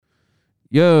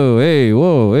Yo, hey,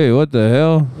 whoa, hey, what the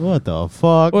hell? What the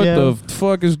fuck? What the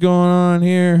fuck is going on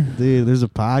here? Dude, there's a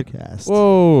podcast.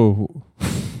 Whoa.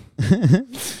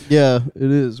 Yeah,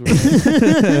 it is.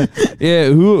 Yeah,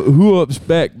 who up's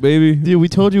back, baby? Dude, we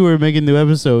told you we were making new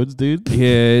episodes, dude.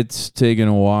 Yeah, it's taken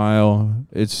a while.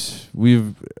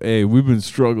 We've been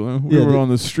struggling. We were dude. on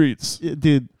the streets. Yeah,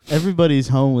 dude, everybody's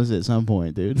homeless at some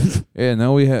point, dude. Yeah,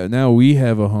 now we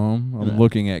have a home. I'm Yeah.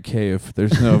 looking at Kay if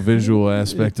there's no visual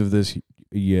aspect of this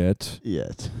yet.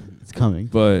 Yet. It's coming.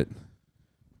 But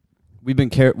We've been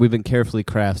carefully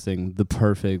crafting the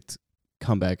perfect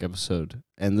comeback episode,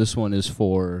 and this one is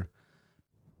for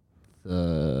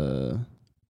the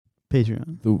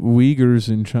Patreon. the Uyghurs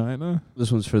in China.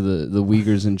 This one's for the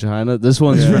Uyghurs in China. This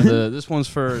one's for the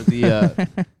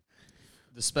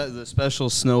special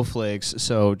snowflakes.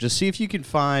 So just see if you can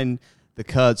find the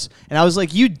cuts. And I was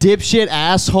like, you dipshit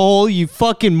asshole, you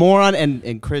fucking moron.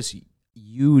 And Chris,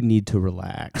 you need to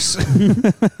relax.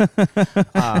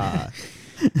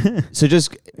 So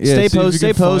just stay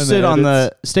posted on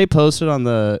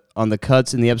the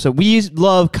cuts in the episode. We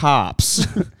love cops.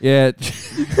 Yeah.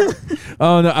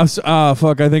 Oh no!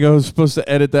 Fuck! I think I was supposed to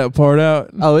edit that part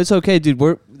out. Oh, it's okay, dude.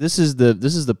 This is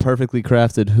the perfectly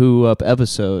crafted Who Up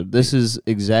episode. This is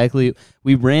exactly,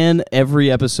 we ran every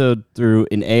episode through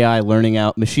an AI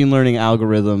machine learning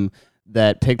algorithm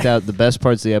that picked out the best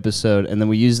parts of the episode, and then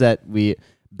we used that, we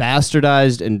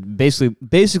bastardized and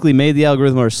basically made the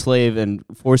algorithm our slave and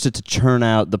forced it to churn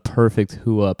out the perfect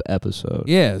Who Up episode.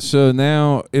 Yeah. So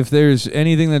now, if there's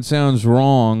anything that sounds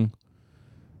wrong,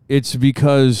 it's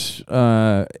because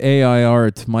AI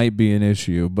art might be an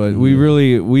issue, but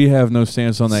we have no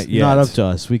stance on that It's yet. not up to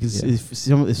us. We can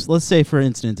if let's say, for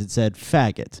instance, it said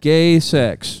faggot. Gay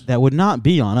sex. That would not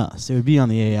be on us. It would be on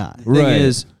the AI.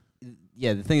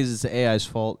 The thing is, it's the AI's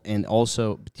fault, and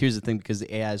also, here's the thing, because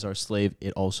the AI is our slave,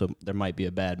 there might be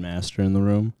a bad master in the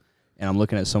room, and I'm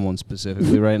looking at someone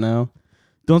specifically right now.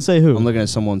 Don't say who. I'm looking at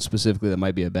someone specifically that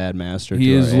might be a bad master. He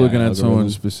to is our AI looking at someone algorithm.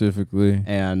 specifically.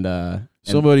 And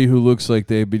Somebody who looks like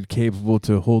they'd be capable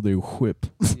to hold a whip.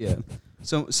 yeah,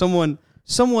 so someone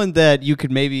that you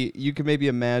could maybe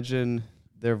imagine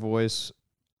their voice.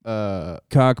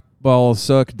 Cock, ball,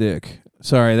 suck, dick.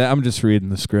 Sorry, I'm just reading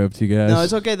the script, you guys. No,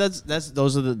 it's okay.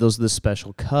 Those are the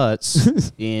special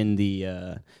cuts in the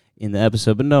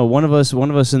episode. But no, one of us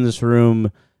in this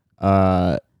room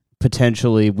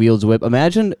potentially wields a whip.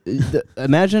 Imagine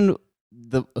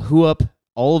the Who Up,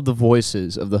 all of the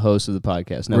voices of the host of the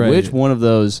podcast. Now, which one of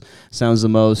those sounds the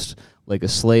most like a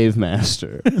slave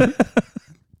master?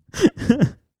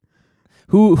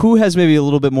 Who has maybe a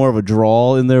little bit more of a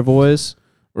drawl in their voice?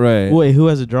 Right. Wait, who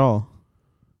has a draw?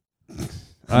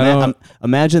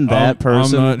 Imagine that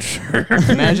person. I'm not sure.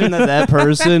 Imagine that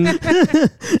person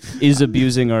is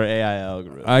abusing our AI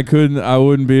algorithm. I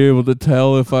wouldn't be able to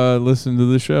tell if I listened to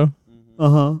the show.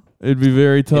 Uh-huh. It'd be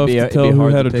very tough to tell who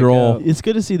had a draw. It's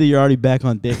good to see that you're already back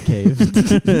on Dick Cave.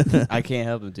 I can't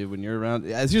help it, dude. When you're around,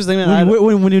 here's the thing, man.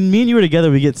 When me and you were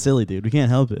together, we get silly, dude. We can't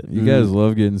help it. You guys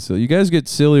love getting silly. You guys get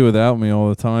silly without me all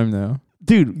the time now.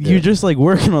 Dude, you're just like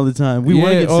working all the time. We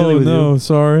want to get silly with you.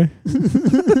 Sorry.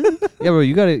 Yeah, bro,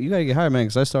 you gotta get hired, man.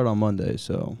 Because I start on Monday,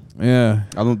 so Yeah,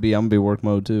 I'm gonna be work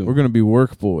mode too. we're gonna be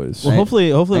work boys. Well,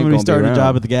 hopefully I'm ain't gonna be gonna be starting a around.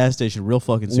 job at the gas station real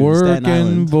fucking soon. in Staten Working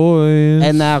Island. boys.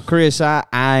 And now, Chris, I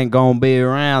ain't gonna be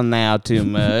around now too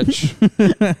much.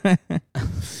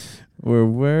 We're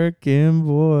working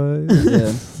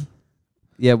boys.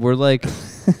 Yeah, we're like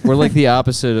the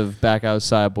opposite of back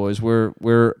outside boys. We Back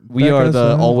are the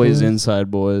outside always boys.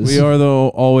 inside boys. We are the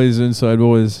always inside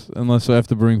boys, unless I have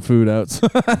to bring food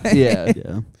outside. Yeah.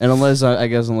 Yeah. And unless I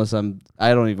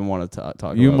don't even want to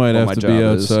talk. You about might what have my to job be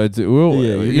is. outside too. Well, Yeah,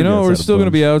 you're you gonna know, be we're outside still going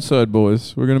to boys. be outside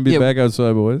boys. We're going to be Yeah. back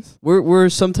outside boys. We're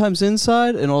sometimes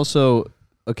inside and also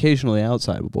occasionally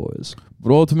outside boys.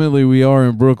 But ultimately, we are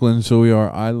in Brooklyn, so we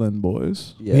are island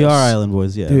boys. Yes. We are island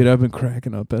boys, yeah. Dude, I've been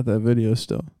cracking up at that video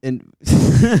still. And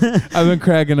I've been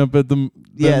cracking up at the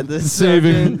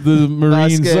saving Sergeant the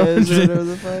Marine Vasquez, sergeant. whatever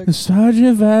the fuck.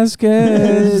 Sergeant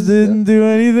Vasquez didn't do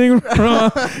anything wrong.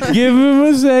 Give him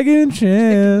a second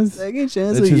chance. Second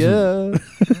chance, That's yeah.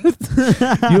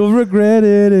 You'll regret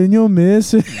it and you'll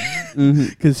miss it Mhm.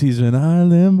 because he's an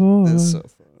island boy. That's so funny.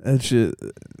 That shit.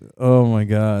 Oh my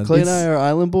god. Clay and I are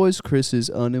island boys. Chris is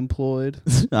unemployed.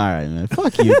 All right, man.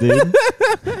 Fuck you, dude.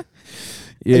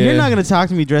 Yeah. You're not gonna talk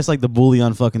to me dressed like the bully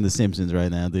on fucking The Simpsons right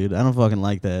now, dude. I don't fucking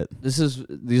like that.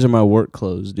 These are my work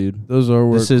clothes, dude. Those are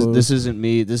work clothes. This isn't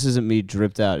me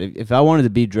dripped out. If I wanted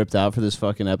to be dripped out for this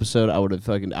fucking episode, I would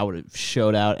have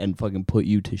showed out and fucking put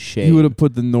you to shame. He would have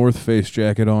put the North Face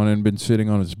jacket on and been sitting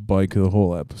on his bike the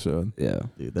whole episode. Yeah.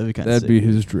 Dude, that'd be kind of That'd be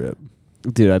his drip.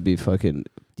 Dude, I'd be fucking.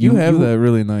 You have that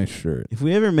really nice shirt If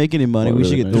we ever make any money, What we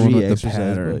should really get nice? 3 With the exercise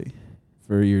pattern. bike.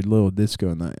 for your little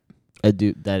disco night. I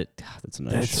do that. That's a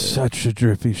nice That's shirt. such a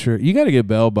drippy shirt. You got to get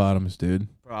bell bottoms, dude.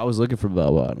 Bro, I was looking for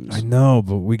bell bottoms. I know,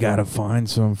 but we got to find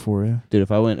some for you. Dude,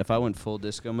 if I went full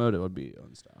disco mode, it would be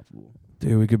unstoppable.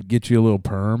 Dude, we could get you a little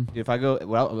perm. Dude, if I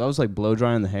was like blow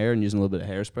drying the hair and using a little bit of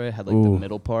hairspray, I had like the Ooh.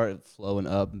 middle part flowing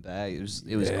up and back. It was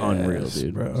Yes, unreal,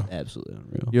 dude. bro. It was absolutely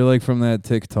unreal. You're like from that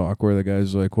TikTok where the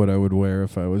guy's like, what I would wear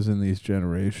if I was in these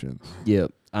generations.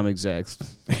 Yep, I'm exactly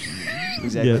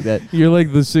Yeah. like that. You're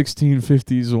like the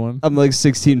 1650s one. I'm like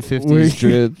Where 1650s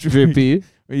you drippy.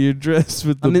 Where you're dressed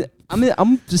with the...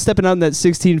 I'm just stepping out in that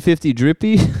 1650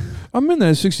 drippy. I'm in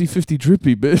that 60-50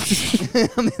 drippy, bitch.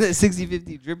 I'm in that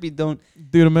 1650 drippy. Don't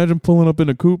Dude, imagine pulling up in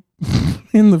a coupe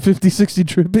in the 50-60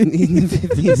 drippy. in the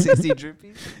 50 60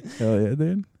 drippy. Hell yeah,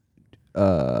 dude.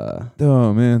 Uh,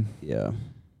 Oh, man. yeah.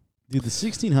 Dude, the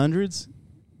 1600s.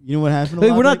 You know what happened?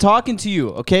 Hey, we're not talking to you,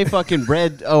 okay? Fucking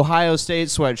red Ohio State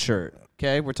sweatshirt.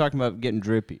 Okay, we're talking about getting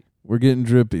drippy. We're getting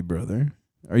drippy, brother.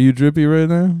 Are you drippy right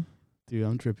now? Dude,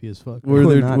 I'm trippy as fuck.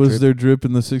 Was not there drip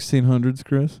in the 1600s,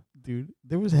 Chris? Dude,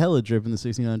 there was hella drip in the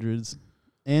 1600s,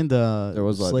 and There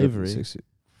was a lot of drip in slavery. 60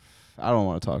 I don't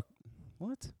want to talk.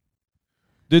 What?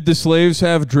 Did the slaves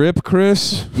have drip,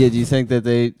 Chris? Yeah, do you think that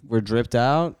they were dripped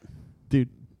out?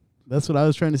 That's what I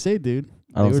was trying to say, dude.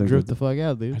 I They don't were think dripped that- the fuck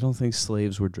out, I dude. don't think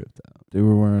slaves were dripped out. They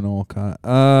were wearing all cotton.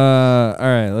 All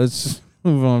right, let's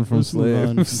move on from Let's move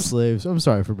on from slaves. slaves. I'm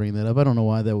sorry for bringing that up. I don't know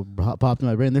why that would pop in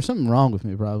my brain. There's something wrong with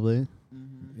me, probably.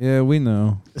 Yeah, we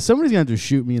know. Somebody's gonna have to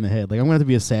shoot me in the head. Like I'm gonna have to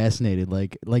be assassinated. By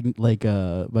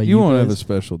You won't have a guys.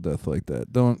 special death like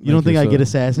that. Don't. You don't make think I yourself- get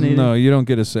assassinated? No, you don't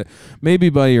get assassinated. Maybe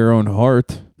by your own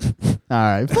heart. All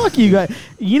right, fuck you guys.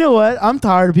 You know what? I'm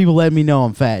tired of people letting me know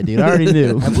I'm fat, dude. I already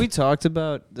knew. Have we talked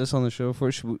about this on the show before?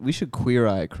 We should queer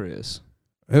eye Chris.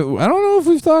 I don't know if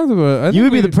we've talked about it. I You think would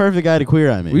be we- the perfect guy to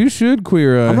queer eye me. We should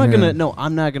queer eye. I'm not him. gonna. No,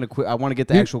 I'm not gonna queer. I want to get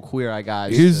the Here- actual queer eye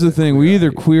guys. Here's to the thing: we queer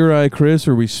either eye. queer eye Chris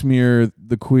or we smear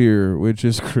the queer, which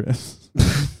is Chris.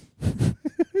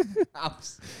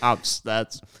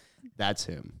 That's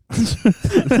him.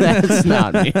 That's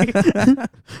not me.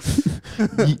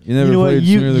 You never know what? played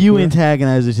Smear the You Queer?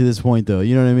 antagonized it to this point, though.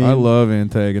 You know what I mean? I love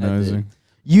antagonizing.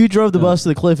 You drove the No. bus to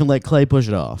the cliff and let Clay push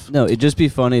it off. No, it'd just be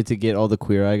funny to get all the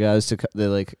queer eye guys to they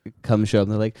like come show up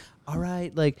and they're like, all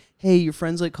right, like, hey, your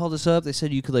friends like called us up. They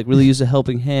said you could like really use a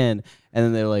helping hand, and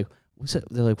then they're like, what's that?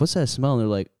 They're like, what's that smell? And they're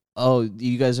like, oh,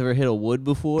 you guys ever hit a wood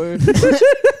before? And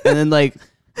then like.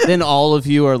 Then all of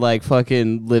you are like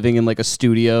fucking living in like a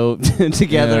studio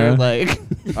together, Yeah. like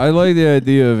I like the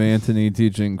idea of Anthony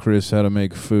teaching Chris how to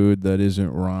make food that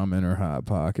isn't ramen or Hot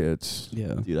Pockets.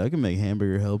 yeah. Dude, I can make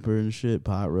hamburger helper and shit,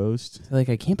 pot roast. Like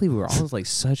I can't believe we were all like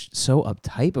so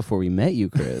uptight before we met you,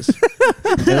 Chris.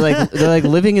 they're like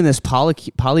living in this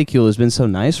polycule has been so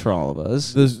nice for all of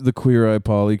us. The queer eye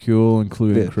polycule,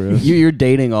 including Chris. You're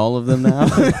dating all of them now.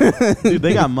 Dude,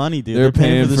 they got money, dude. They're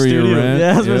paying for the for your studio. rent.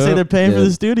 Yeah, I was gonna say Yep. they're paying for Yeah.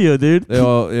 the studio, dude. They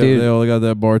all, Dude. they all got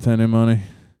that bartending money.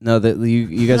 No, that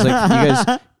you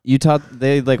guys you taught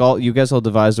they like all you guys all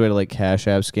devised a way to like cash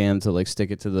app scam to like stick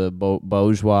it to the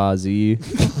bourgeoisie.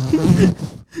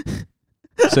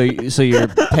 so you're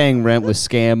paying rent with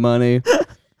scam money.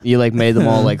 You like made them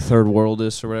all like third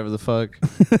worldists or whatever the fuck.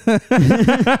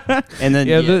 And then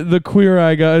Yeah, the queer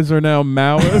eye guys are now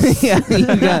Maoists.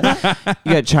 yeah,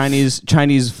 you got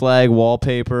Chinese flag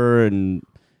wallpaper and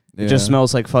it just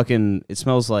smells like fucking. It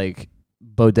smells like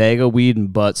bodega weed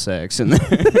and butt sex in there.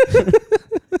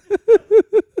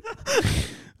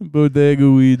 Bodega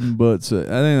weed and butt sex.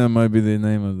 I think that might be the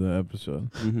name of the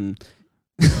episode. Mm-hmm.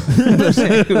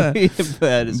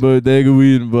 That is Bodega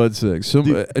weed and butt sex.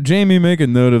 Jamie, make a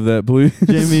note of that, please.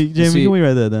 Jamie, See, can we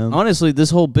write that down? honestly,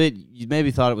 this whole bit you maybe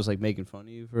thought it was like making fun of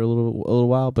you for a little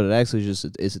while, but it actually just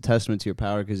is a testament to your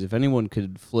power. Because if anyone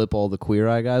could flip all the queer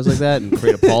eye guys like that and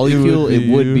create a polycule, it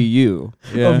would be you.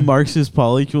 Yeah. A Marxist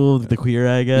polycule of the queer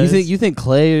eye guys. You think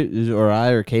Clay or I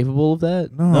are capable of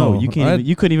that? No, you can't. Even,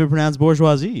 you couldn't even pronounce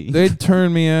bourgeoisie. They'd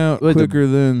turn me out Wait, the- quicker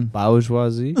than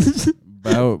Bourgeoisie, Bourgeoisie.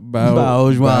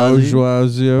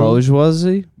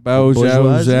 bourgeoisie,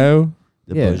 Bourgeoisie.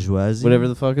 The Yeah, bourgeoisie. whatever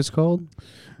the fuck it's called.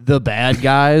 The bad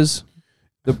guys.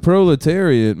 The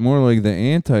proletariat, more like the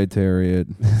anti-tariat.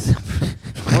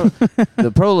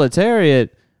 The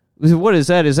proletariat. What is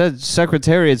that? Is that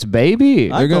Secretariat's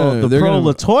baby? I They're call gonna- it the they're gonna-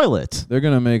 prola toilet. They're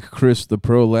gonna make Chris the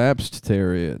prolapsed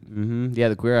tariat. Mm-hmm. Yeah,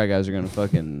 the queer eye guys are gonna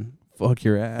fucking Fuck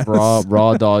your ass.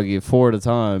 raw dog you 4 at a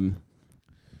time.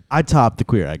 I top the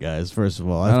Queer Eye guys. First of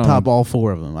all, I I don't- top all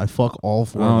 4 of them. I fuck all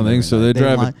 4. I of don't them think every so. night. They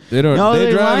drive line- it. They don't. No,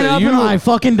 they drive line it. up You, and I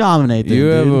fucking dominate them. you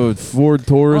have dude. a Ford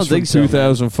Taurus from think so, man.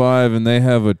 2005, and they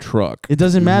have a truck. It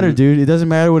doesn't matter, dude. It doesn't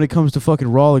matter when it comes to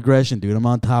fucking raw aggression, dude. I'm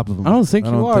on top of them. I don't think I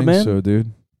you don't are, think man. so,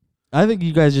 dude. I think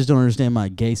you guys just don't understand my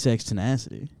gay sex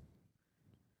tenacity.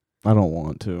 I don't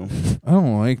want to. I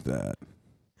don't like that.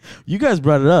 You guys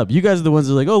brought it up. You guys are the ones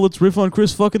that are like, oh, let's riff on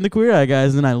Chris fucking the Queer Eye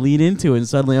guys, and then I lean into it, and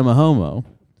suddenly I'm a homo.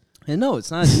 And no,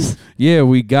 it's not. Yeah,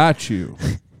 we got you.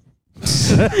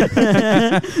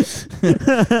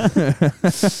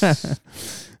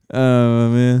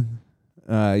 Man.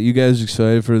 You guys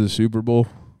excited for the Super Bowl?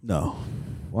 No.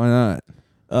 Why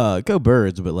not? Go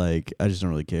Birds, but like, I just don't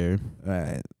really care. All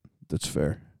right, that's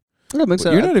fair. I'm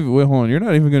excited. You're not even. Wait, hold on. You're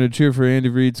not even going to cheer for Andy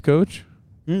Reid's coach?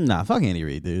 Nah, fuck Andy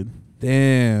Reid, dude.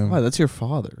 Damn. Why? That's your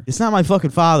father. It's not my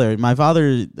fucking father. My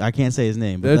father, I can't say his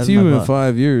name. But That's you my in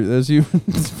 5 years. That's you in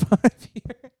 5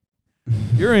 years.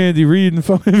 You're Andy Reid in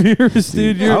 5 years,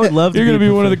 dude. I You're, would love to you're going to be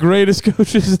be one of the greatest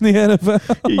coaches in the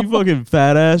NFL. Yeah, you fucking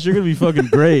fat ass. You're gonna be fucking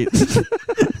great.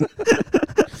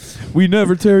 We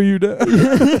never tear you down.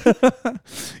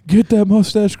 Get that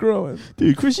mustache growing.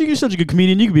 Dude, Chris, you're such a good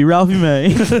comedian. You could be Ralphie May.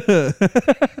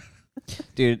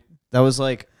 Dude, that was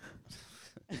like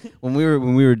when we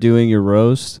were doing your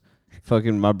roast,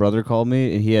 fucking my brother called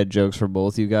me and he had jokes for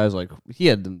both you guys. Like he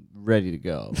had them ready to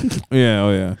go. Yeah,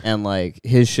 oh yeah. And like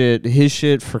his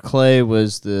shit for Clay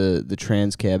was the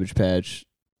trans Cabbage Patch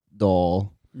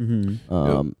doll.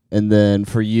 Mm-hmm. And then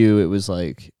for you it was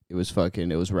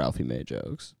Ralphie May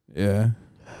jokes. Yeah.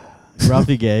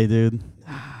 Ralphie gay, dude.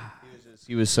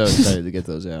 He was so excited to get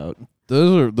those out.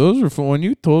 Those are fun. When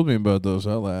you told me about those,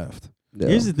 I laughed. Yeah.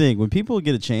 Here's the thing: when people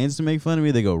get a chance to make fun of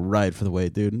me, they go right for the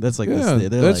weight, dude. That's like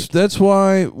That's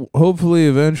why hopefully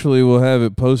eventually we'll have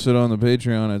it posted on the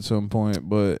Patreon at some point.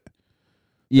 But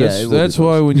that's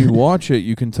why when you watch it,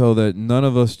 you can tell that none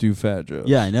of us do fat jokes.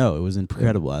 Yeah, I know. It was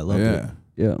incredible. I loved it.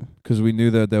 Yeah. Because we knew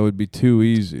that would be too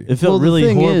easy. It felt Well, the really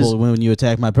thing horrible is- when you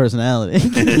attack my personality.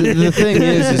 The thing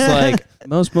is like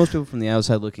most people from the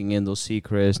outside looking in, they'll see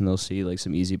Chris and they'll see like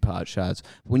some easy pot shots.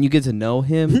 When you get to know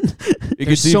him, It there's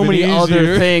gets so even many other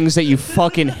easier. things that you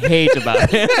fucking hate about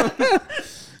him.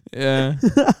 Yeah.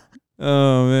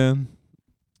 Oh man.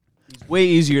 It's way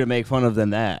easier to make fun of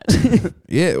than that.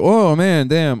 Yeah. Oh man.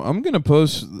 Damn. I'm gonna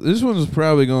post. This one's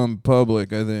probably going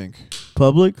public. I think.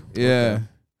 Public? Yeah.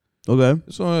 Okay.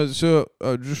 So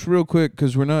just real quick,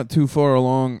 because we're not too far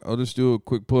along, I'll just do a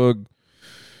quick plug.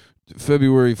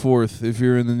 February 4th, if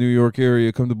you're in the New York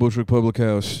area, come to Bushwick Public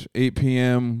House. 8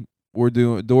 p.m. We're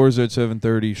doing doors at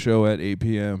 7:30, show at 8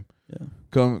 p.m. Yeah.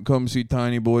 Come see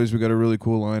Tiny Boys. We got a really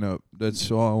cool lineup. That's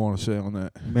all I want to say on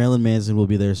that. Marilyn Manson will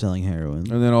be there selling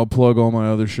heroin. And then I'll plug all my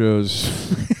other shows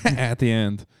at the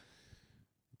end.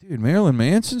 Dude, Marilyn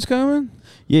Manson's coming?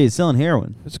 Yeah, he's selling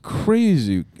heroin. That's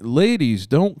crazy. Ladies,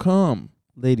 don't come.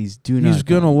 Ladies, do not. He's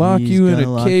going to come. lock He's you in gonna a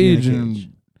lock you in cage a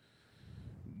and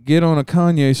get on a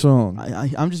Kanye song.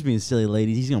 I'm just being silly,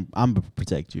 ladies. I'm gonna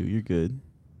protect you. You're good.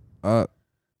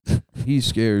 He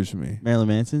scares me. Marilyn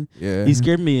Manson. Yeah. He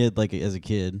scared me as a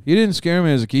kid. He didn't scare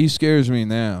me as a kid. He scares me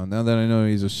now. Now that I know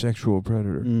he's a sexual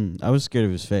predator. I was scared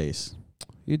of his face.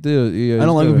 He did. Yeah, I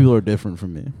don't like when people are different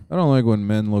from me. I don't like when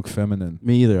men look feminine.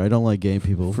 Me either. I don't like gay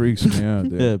people. Freaks me out,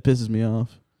 dude. Yeah, it pisses me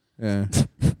off. Yeah.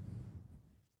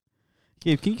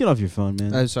 Gabe, can you get off your phone,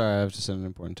 man? I'm sorry, I have to send an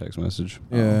important text message.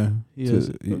 Yeah. He is.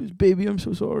 Baby, I'm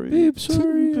so sorry. Babe,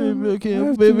 sorry. Baby, I I can't.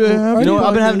 have Baby, to- I have You know to what?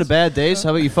 I've been podcast. having a bad day, so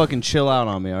how about you fucking chill out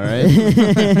on me, all right?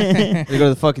 I go to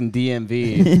the fucking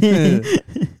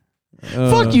DMV.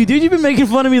 Fuck you, dude. You've been making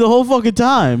fun of me the whole fucking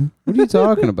time. What are you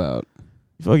talking about?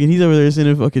 Fucking, he's over there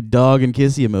sending fucking dog and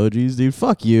kissy emojis, dude.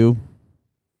 Fuck you.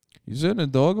 You sending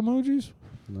dog emojis?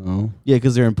 No. Yeah,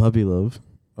 because they're in puppy love.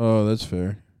 Oh, that's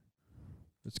fair.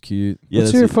 That's cute. Yeah,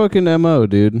 What's that's your it. fucking MO,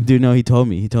 dude? Dude, no, he told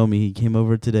me. He came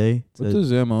over today. What Said,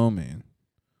 does MO mean?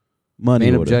 money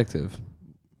Main order. objective.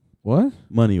 What?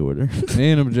 Money order.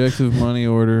 Main objective money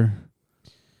order.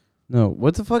 No.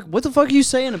 What the fuck? What the fuck are you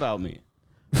saying about me?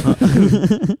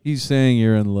 He's saying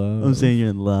you're in love. I'm saying you're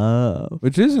in love.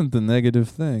 Which isn't the negative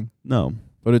thing, No.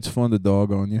 but it's fun to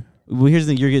dog on you. Well, here's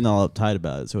the thing. You're getting all uptight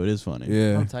about it, so it is funny.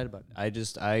 Yeah. I'm tight about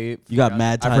it. I You got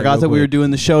mad tight I forgot real that we were quick.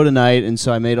 doing the show tonight, and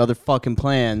so I made other fucking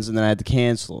plans, and then I had to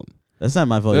cancel them. That's not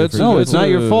my fault. That's- You're No, freaking it's That's not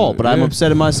your fault, but I'm yeah.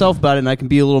 upset at myself about it, and I can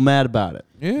be a little mad about it.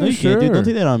 Yeah, No, you sure. can't, dude. Don't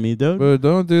take that on me, dude. But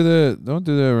don't do that. Don't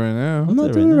do that right now. I'm not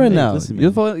Right doing it now. right Hey, now. listen,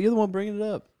 You're man. the one bringing it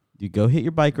up. You go hit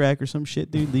your bike rack or some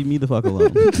shit, dude. Leave me the fuck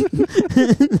alone.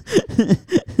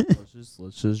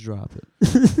 let's just drop it.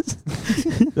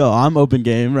 Oh, I'm open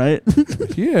game, right?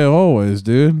 Yeah, always,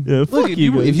 dude. Yeah, fuck if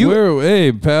you. you- guys. if you-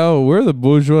 Hey, pal, we're the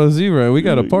bourgeoisie, right? We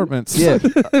got apartments. Yeah. we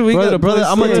Brother- got a brother, place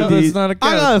I'm to gonna live tell that's not a I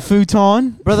couch. got a futon.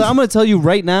 Brother, I'm going to tell you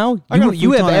right now, I got a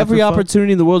you have futon every after fuck.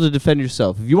 opportunity in the world to defend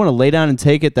yourself. If you want to lay down and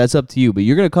take it, that's up to you. But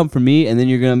you're going to come for me, and then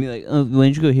you're going to be like, oh, why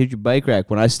don't you go hit your bike rack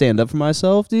when I stand up for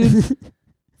myself, dude?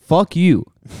 Fuck you.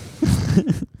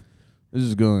 This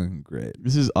is going great.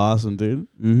 This is awesome, dude.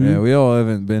 Mm-hmm. Yeah, we all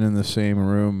haven't been in the same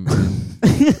room.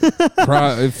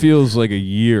 It feels like a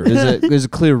year. There's a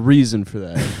clear reason for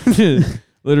that.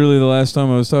 Literally, the last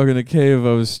time I was talking to Cave,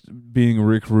 I was being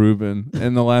Rick Rubin,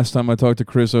 and the last time I talked to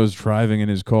Chris, I was driving in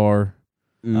his car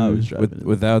I was driving.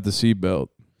 without the seatbelt.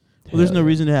 Well, there's no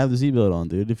reason to have the seatbelt on,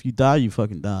 dude. If you die, you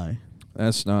fucking die.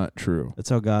 That's not true. That's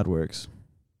how God works.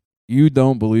 You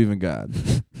don't believe in God.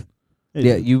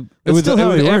 Yeah, you. That's with still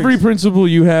how it every works. principle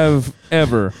you have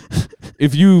ever,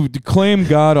 if you claim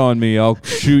God on me, I'll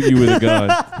shoot you with a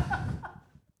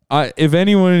gun. If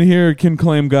anyone in here can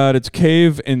claim God, it's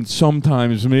Cave and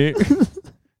sometimes me.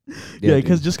 Yeah,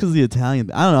 because the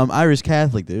Italian. I don't know. I'm Irish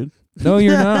Catholic, dude. No,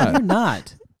 you're not. You're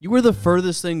not. You were the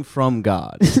furthest thing from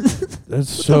God. That's What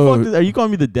so. the fuck? Are you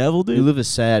calling me the devil, dude? You live a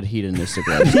sad hedonistic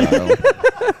lifestyle.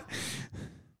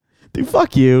 Dude,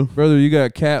 fuck you. Brother, you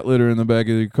got cat litter in the back of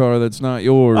your car that's not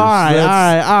yours. All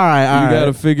right. You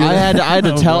gotta figure I that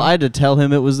had to tell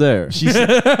him it was there. She said,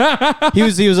 He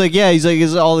was like, yeah. He's like,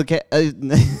 is all the cat?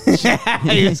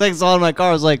 He was like, it's all in my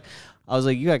car. I was like,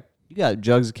 you got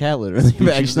jugs of cat litter in the she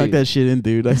back snuck seat. that shit in,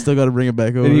 dude. I still got to bring it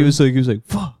back over. And he was like,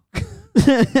 fuck.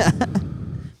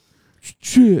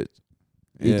 shit.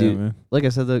 You Yeah, do. man. Like I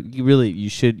said, though, you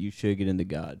should get into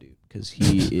God, dude, because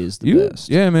He is the best.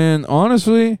 Yeah, man.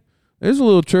 Honestly, there's a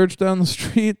little church down the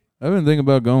street. I've been thinking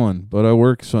about going, but I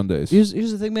work Sundays. Here's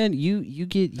the thing, man. You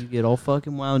get all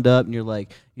fucking wound up, and you're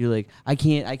like, I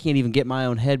can't even get my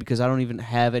own head because I don't even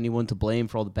have anyone to blame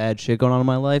for all the bad shit going on in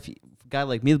my life. A guy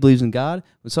like me that believes in God,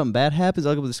 when something bad happens, I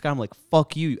look up at this guy, I'm like,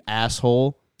 fuck you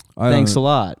asshole. Thanks a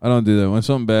lot. I don't do that. When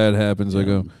something bad happens, I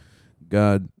go,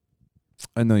 God,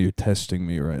 I know you're testing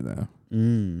me right now,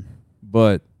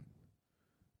 but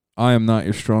I am not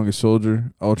your strongest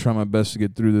soldier. I'll try my best to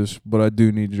get through this, but I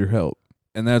do need your help.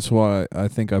 And that's why I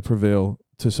think I prevail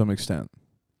to some extent.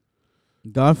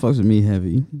 God fucks with me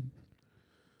heavy.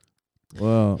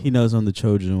 Well, He knows I'm the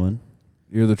Trojan one.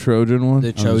 you're the Trojan one? The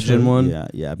I'm the Trojan one. Yeah,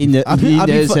 yeah. He knows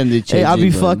I'm the Hey, I'll be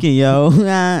Trojan one. fucking, yo.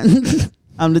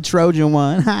 I'm the Trojan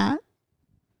one.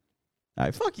 All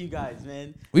right, fuck you guys,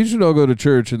 man. We should all go to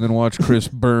church and then watch Chris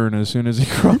burn as soon as he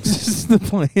crosses the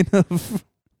plane of...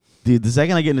 Dude, the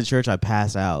second I get into church, I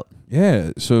pass out.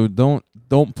 Yeah, so don't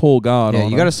pull God Yeah,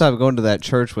 on you got to us. stop going to that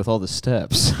church with all the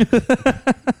steps.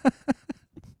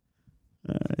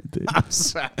 All right, dude. I'm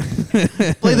sorry.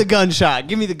 Play the gunshot.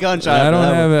 Give me the gunshot. I don't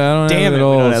have Damn it it, we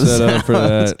all don't have set up for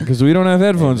sounds. that because we don't have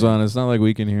headphones on. It's not like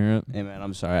we can hear it. Hey man,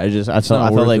 I'm sorry. I not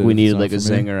felt worth like it we if needed it's like not a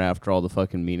for me. zinger after all the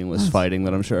fucking meaningless fighting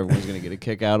that I'm sure everyone's gonna get a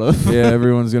kick out of. Yeah,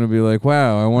 everyone's gonna be like,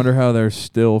 "Wow, I wonder how they're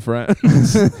still friends,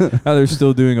 how they're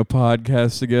still doing a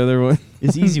podcast together." What?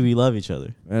 It's easy. We love each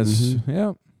other. That's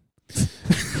yeah.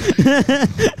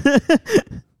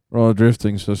 We're all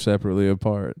drifting so separately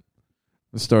apart.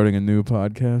 I'm starting a new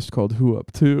podcast called Who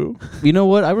Up To. You know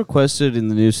what? I requested in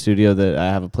the new studio that I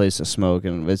have a place to smoke,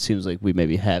 and it seems like we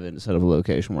maybe have it instead of a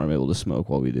location where I'm able to smoke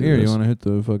while we do Here, this. you want to hit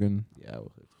the fucking? Yeah.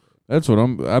 That's what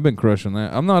I've been crushing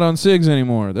that. I'm not on cigs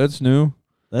anymore. That's new.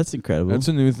 That's incredible. That's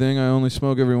a new thing. I only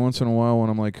smoke every once in a while when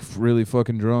I'm like really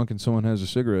fucking drunk and someone has a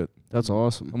cigarette. That's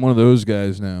awesome. I'm one of those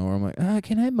guys now where I'm like,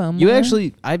 can I bum You one?"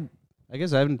 actually, I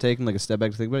guess I haven't taken like a step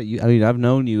back to think about it. I mean, I've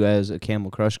known you as a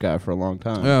Camel Crush guy for a long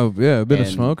time. Oh yeah, I've been a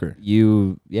And smoker.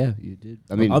 You did.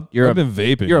 I mean, I've you're been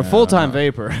vaping. you're a now. full-time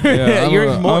vapor. Yeah,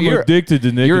 I'm addicted to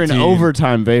nicotine. You're an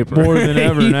overtime vapor. more than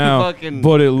ever You now. fucking-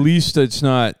 But at least it's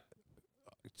not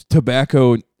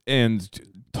tobacco and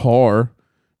tar.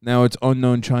 Now it's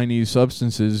unknown Chinese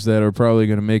substances that are probably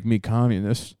going to make me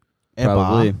communist.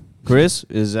 Probably. Chris,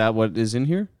 is that what is in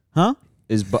here? Huh?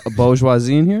 Is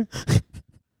bourgeoisie in here?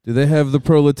 Do they have the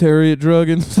proletariat drug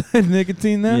inside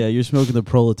nicotine now? Yeah, you're smoking the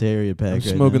proletariat pack. I'm right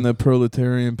smoking now. the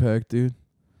proletarian pack, dude.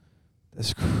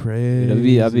 That's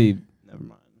crazy. I'd be. Never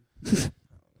mind.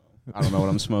 I don't know what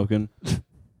I'm smoking.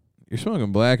 You're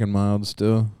smoking black and mild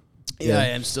still. Yeah, I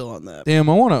am still on that. Damn,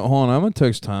 hold on. I'm going to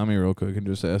text Tommy real quick and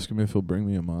just ask him if he'll bring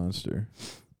me a monster.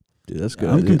 Dude, that's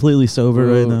Yeah, I'm completely sober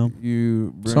right now.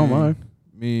 You bring So am I.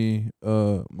 me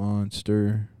a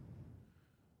monster.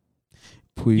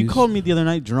 Please. You called me the other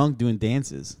night drunk doing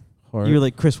dances. heart. You were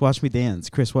like, Chris, watch me dance.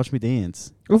 Chris, watch me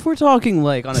dance. If we're talking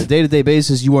like on a day-to-day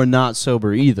basis, you are not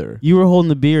sober either. You were holding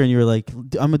the beer and you were like, I'm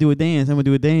gonna do a dance. I'm gonna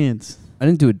do a dance. I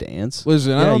didn't do a dance.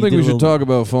 Listen, I Yeah, don't you think did we a should little- talk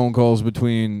about phone calls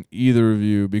between either of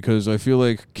you because I feel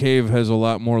like Cave has a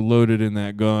lot more loaded in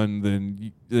that gun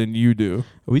than you do.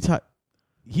 Are we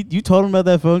you told him about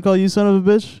that phone call, you son of a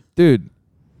bitch? Dude,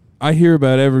 I hear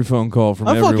about every phone call from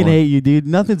I everyone. fucking hate you, dude.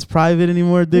 Nothing's private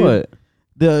anymore, dude. What?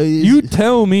 You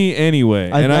tell me anyway,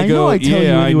 and I I go, know I tell you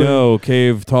yeah, I anyway." know.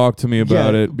 Cave talked to me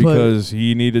about Yeah, it because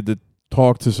he needed to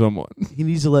talk to someone. He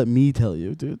needs to let me tell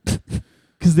you, dude.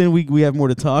 Because then we have more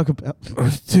to talk about.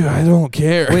 Dude, I don't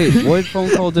care. Wait, what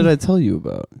phone call did I tell you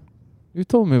about? You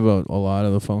told me about a lot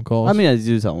of the phone calls. I mean, I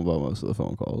do tell him about most of the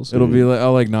phone calls. it'll be like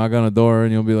I'll like knock on a door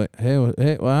and you'll be like, hey,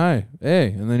 hi, hey,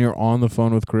 and then you're on the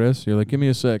phone with Chris. You're like, give me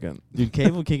a second. Dude,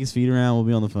 Cave will kick his feet around. We'll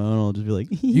be on the phone. I'll just be like,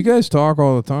 You guys talk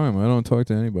all the time. I don't talk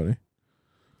to anybody.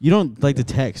 you don't like to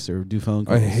text or do phone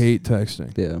calls. I hate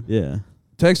texting. Yeah. Yeah.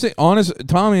 Texting, honest.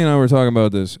 Tommy and I were talking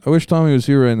about this. I wish Tommy was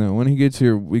here right now. When he gets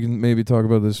here, we can maybe talk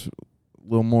about this a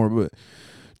little more. But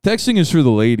texting is for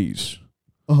the ladies.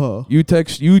 Uh-huh. You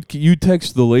text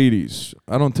the ladies.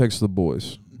 I don't text the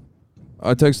boys.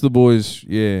 I text the boys,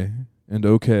 yeah, and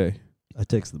okay, I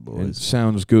text the and boys.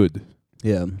 sounds good.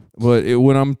 Yeah. But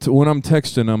when I'm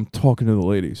texting, I'm talking to the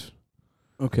ladies.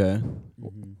 Okay.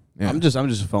 Mhm. Yeah. I'm just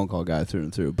a phone call guy through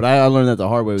and through. But I learned that the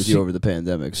hard way with See- you over the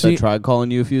pandemic. So I see, tried calling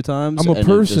you a few times. I'm a and it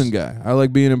person just- guy. I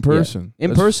like being in person.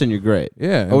 In That's- person, you're great.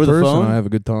 Yeah, in Over the person, phone? I have a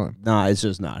good time. Nah, it's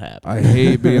just not happening. I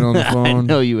hate being on the I phone.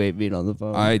 know you hate being on the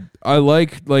phone. I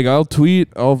like I'll tweet.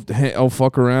 I'll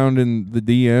fuck around in the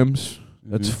DMs.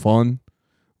 That's Mhm. fun.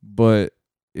 But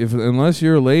unless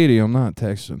you're a lady, I'm not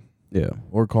texting Yeah.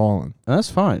 or calling. That's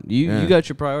fine. You Yeah. got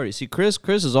your priorities. See, Chris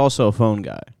is also a phone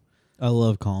guy. I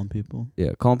love calling people.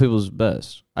 Yeah, calling people is the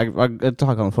best. I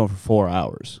talk on the phone for 4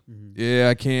 hours. Yeah,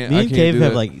 I can't. Me I and can't Cave do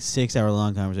have that. like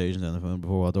 6-hour-long conversations on the phone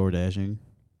before while door dashing.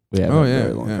 We have Oh, had yeah,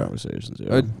 very long yeah. conversations.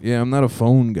 Yeah. I'm not a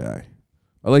phone guy.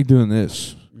 I like doing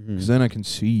this Mm-hmm. because then I can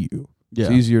see you. Yeah.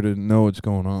 It's easier to know what's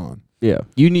going on. Yeah.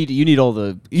 You need all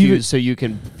the Even- cues so you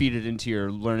can feed it into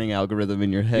your learning algorim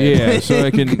in your head. Yeah, so I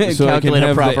can Calculate a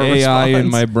have the proper AI in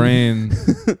response. my brain.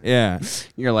 Yeah,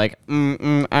 You're like,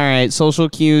 all right, social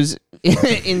cues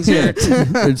insert.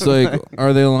 it's like,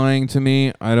 are they lying to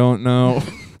me? I don't know.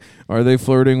 Are they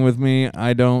flirting with me?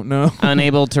 I don't know.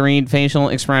 Unable to read facial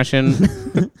expression.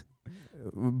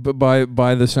 But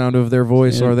by the sound of their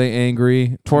voice, Yeah. are they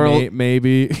angry? Twirl-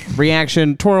 Maybe.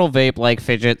 Reaction, twirl vape like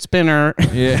fidget spinner.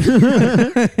 Yeah.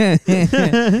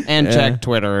 And Yeah. check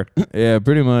Twitter. Yeah,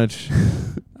 pretty much.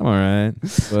 I'm all right,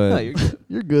 but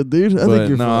You're good, dude. I but think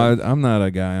you're no, fine. I'm not a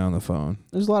guy on the phone.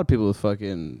 There's a lot of people with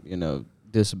fucking,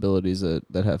 disabilities that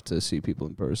have to see people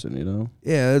in person,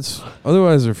 Yeah, it's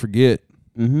otherwise I forget.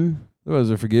 Mm-hmm.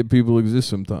 Otherwise I forget people exist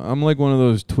sometimes. I'm like one of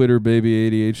those Twitter baby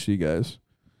ADHD guys.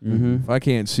 Mm-hmm. If I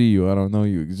can't see you, I don't know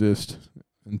you exist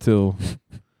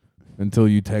until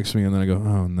you text me and then I go,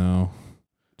 oh no,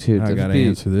 Dude, I that'd gotta be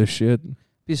answer this shit.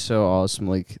 so awesome.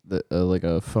 Like like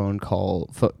a phone call,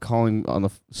 calling on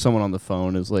someone on the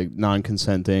phone is like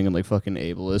non-consenting and like fucking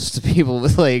ableist to people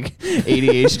with like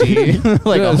ADHD,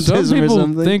 like Yeah, some autism or people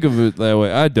something. think of it that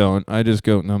way. I don't. I just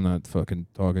go, no, I'm not fucking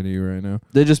talking to you right now.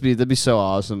 That'd be so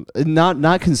awesome.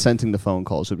 Not consenting to phone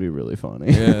calls would be really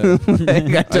funny. Yeah.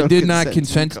 Like, I did not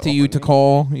consent to you to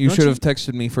call. You Don't should you- have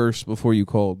texted me first before you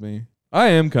called me. I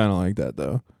am kind of like that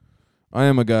though. I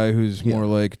am a guy who's Yeah. more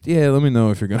like, yeah, let me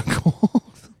know if you're gonna call.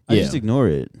 I Yeah. just ignore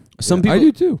it. Some people I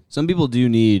do too. Some people do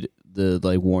need the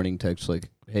like warning text, like,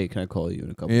 "Hey, can I call you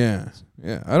in a couple?" Yeah, minutes?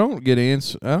 yeah. I don't get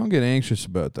anxious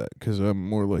about that because I'm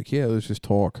more like, yeah, let's just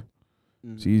talk.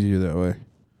 It's easier that way.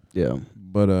 Yeah.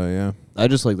 But yeah. I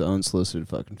just like the unsolicited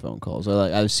fucking phone calls.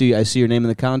 I see your name in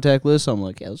the contact list. So I'm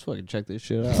like, yeah, let's fucking check this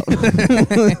shit out.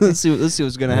 let's see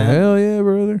what's gonna happen. Hell yeah,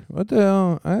 brother. What the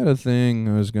hell? I had a thing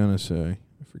I was gonna say.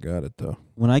 I forgot it though.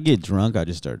 When I get drunk, I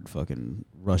just start fucking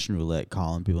Russian roulette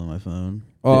calling people on my phone.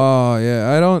 Oh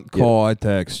yeah, I don't Yeah. call. I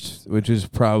text, which is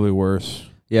probably worse.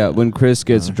 Yeah, when Chris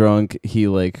gets Uh. drunk, he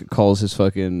like calls his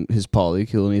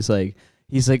polycule and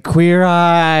he's like queer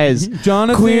eyes,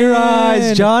 Jonathan, queer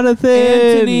eyes, Jonathan,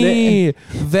 Anthony,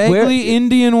 vaguely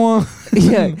Indian one.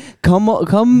 Yeah, come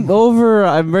over.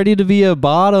 I'm ready to be a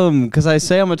bottom because I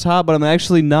say I'm a top, but I'm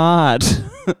actually not.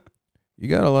 You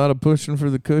got a lot of pushing for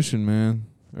the cushion, man.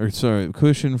 Or sorry,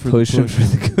 cushion for Pushing the for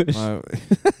push. the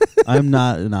cushion. I'm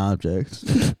not an object.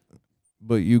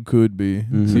 But you could be to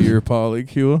Mhm. your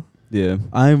polycule. Yeah,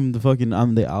 I'm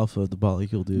the alpha of the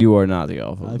polycule, dude. you are not the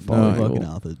alpha. I of the follow No, fucking polycle.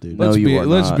 alpha, dude. No, you are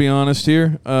let's not. be honest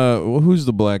here. Well, who's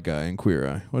the black guy in Queer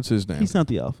Eye? What's his name? He's not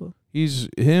the alpha.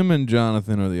 Him and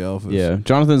Jonathan are the alphas. Yeah,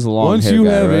 Jonathan's the long Once hair you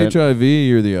guy, have right? HIV,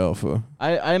 you're the alpha.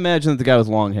 I imagine that the guy with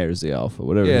long hair is the alpha,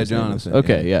 whatever. Yeah, his name is. Jonathan,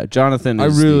 Okay, yeah, Jonathan. I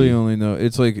Is really the, only know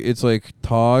it's like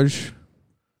Taj,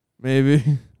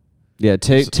 maybe. yeah.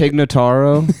 Tig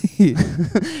Notaro,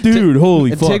 Dude,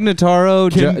 holy fuck! Tig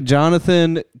Notaro, Kim-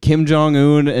 Jonathan, Kim Jong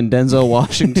Un, and Denzel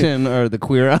Washington are the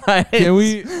Queer Eyes. Can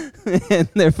we and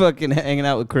they're fucking hanging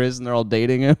out with Chris, and they're all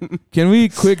dating him.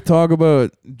 quick talk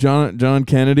about John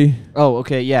Kennedy? Oh,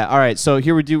 okay, yeah. All right, so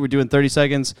here we're doing 30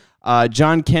 seconds.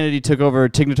 John Kennedy took over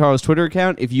Tig Notaro's Twitter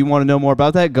account. If you want to know more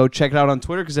about that, go check it out on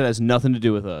Twitter because it has nothing to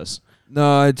do with us.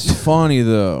 No, it's funny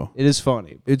though. It is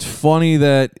funny. It's funny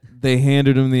that they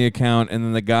handed him the account, and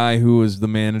then the guy who was the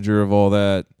manager of all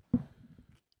that.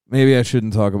 Maybe I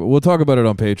shouldn't talk about. We'll talk about it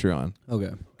on Patreon.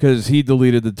 Okay. Because he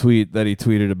deleted the tweet that he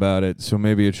tweeted about it, so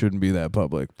maybe it shouldn't be that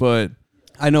public. But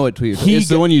I know what tweet. He It's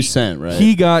the got- one you sent, right?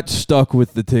 he got stuck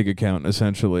with the Tig account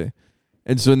essentially,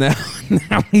 and so now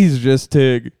he's just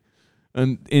Tig,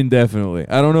 indefinitely.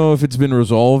 I don't know if it's been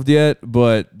resolved yet,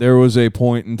 but there was a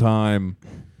point in time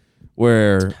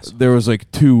where there was like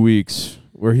 2 weeks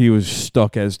where he was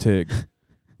stuck as Tig,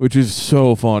 which is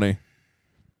so funny.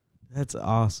 That's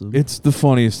awesome. It's the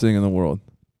funniest thing in the world.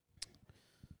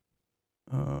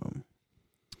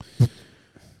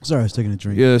 Sorry, I was taking a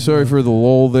drink. Yeah, sorry for the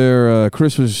lull there.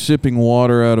 Chris was sipping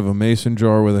water out of a mason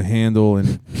jar with a handle,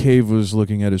 and Cave was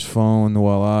looking at his phone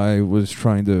while I was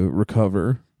trying to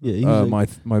recover Yeah, he was like,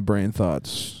 my brain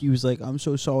thoughts. he was like, "I'm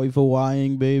so sorry for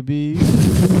lying, baby."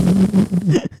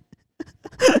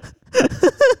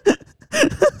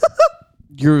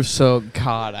 You're so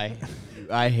God.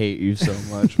 I hate you so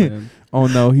much, man. Oh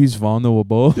no, he's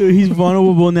vulnerable. Dude, he's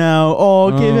vulnerable now.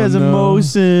 Oh, Cave Oh, has no.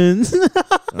 emotions.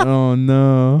 Oh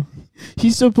no.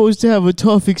 He's supposed to have a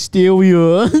tough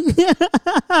exterior.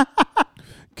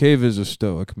 Cave is a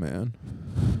stoic man.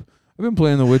 I've been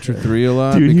playing The Witcher 3 a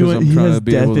lot Dude, because I'm he trying has to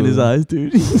be death able in to. his eyes,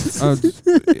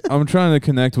 dude. I'm trying to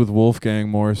connect with Wolfgang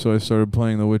more, so I started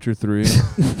playing The Witcher 3.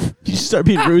 You start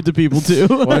being rude to people too.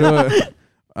 Why do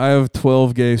I have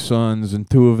 12 gay sons, and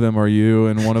 2 of them are you,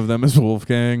 and one of them is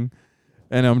Wolfgang.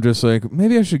 And I'm just like,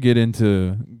 maybe I should get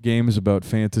into games about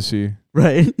fantasy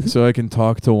Right. so I can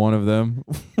talk to one of them.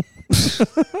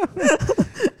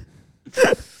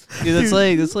 Dude,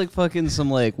 that's like fucking some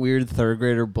like weird third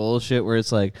grader bullshit where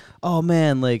it's like, oh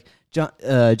man, like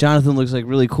Jonathan looks like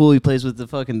really cool. He plays with the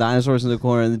fucking dinosaurs in the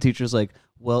corner, and the teacher's like,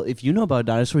 well, if you know about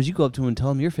dinosaurs, you go up to him and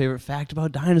tell him your favorite fact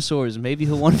about dinosaurs, and maybe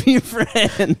he'll want to be your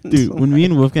friend. Dude, when me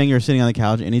and Wolfgang are sitting on the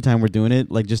couch, anytime we're doing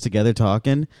it, like just together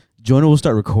talking, Jonah will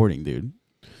start recording, dude.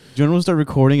 Jonah will start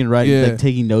recording and writing, Yeah. like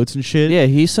taking notes and shit. Yeah,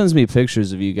 he sends me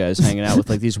pictures of you guys hanging out with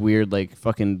like these weird, like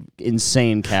fucking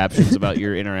insane captions about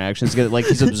your interactions. Like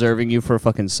he's observing you for a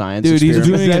fucking science Dude, he's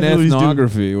experiment. doing Exactly an what he's doing.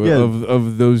 ethnography Yeah.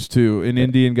 of those two, an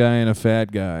Indian guy and a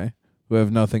fat guy who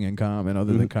have nothing in common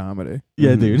other than comedy.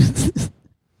 Yeah, Mhm. dude.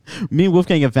 Me and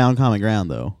Wolfgang have found common ground,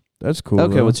 though. That's cool.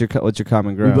 Okay, though. what's your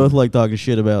common ground? We both like talking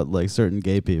shit about like certain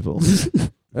gay people.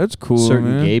 That's cool, certain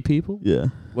man. gay people. Yeah,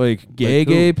 Like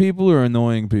gay people or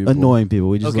annoying people? annoying people.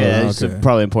 We just Okay, love- that's okay.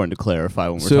 probably important to clarify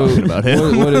when we're So talking about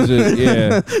him. what is it?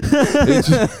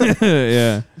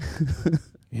 Yeah,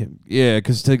 yeah,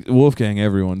 because Wolfgang,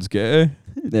 everyone's gay.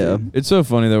 Yeah. It's so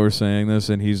funny that we're saying this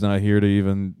and he's not here to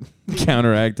even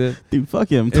counteract it. dude, fuck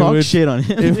him. In Talk which- shit on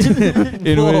him.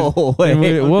 Whoa, whoa, wait,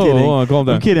 I'm whoa, kidding. hold on, calm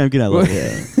down. I'm kidding. I love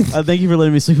it. Thank you for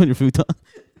letting me sleep on your futon.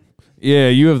 Yeah,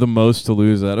 you have the most to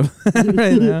lose out of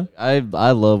right now.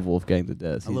 I love Wolfgang to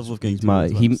death. I love He's- Wolfgang He's too, my I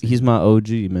was about to say. he's my OG,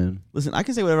 man. Listen, I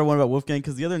can say whatever I want about Wolfgang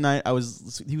because the other night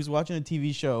he was watching a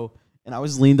TV show and I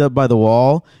was leaned up by the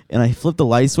wall and I flipped the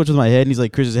light switch with my head and he's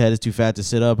like, Chris's head is too fat to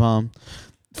sit up, huh?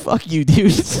 Fuck you,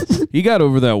 dude. He got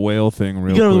over that whale thing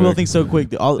real You got over the quick. whole thing so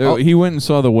quick. He went and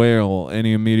saw the whale, and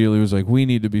he immediately was like, "We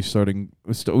need to be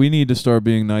we need to start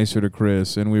being nicer to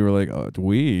Chris." And we were like, "Oh,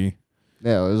 we?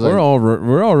 Yeah, it was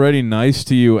We're already nice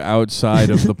to you outside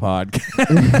of the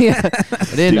podcast." yeah.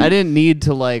 I didn't need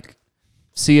to like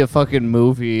see a fucking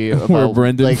movie about Where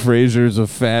Brendan like, Fraser's a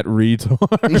fat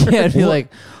retard. yeah, be like,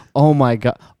 oh my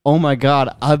god,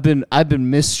 I've been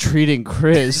mistreating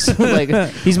Chris. Like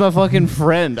he's my fucking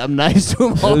friend. I'm nice to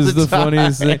him all It was the the time.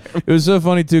 funniest thing. It was so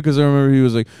funny too because I remember he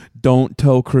was like, "Don't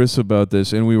tell Chris about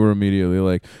this," and we were immediately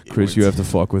like, "Chris, you have to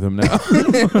fuck with him now."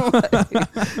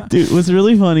 Dude, what's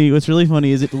really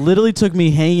funny is it literally took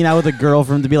me hanging out with a girl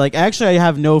for him to be like, actually, I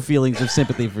have no feelings of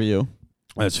sympathy for you.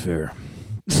 That's fair.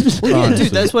 Well, yeah, Honestly.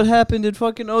 dude, that's what happened in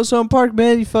fucking Ozone Park,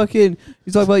 man. You talk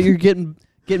about you're getting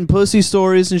getting pussy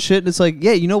stories and shit. And it's like,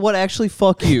 yeah, you know what? Actually,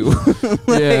 fuck you.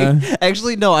 Yeah.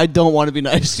 Actually, no, I don't want to be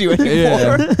nice to you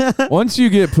anymore. Yeah. Once you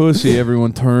get pussy,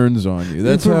 everyone turns on you.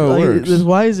 That's how it works.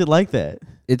 Why is it like that?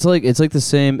 It's like the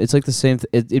same. It's like the same.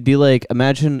 It'd be like,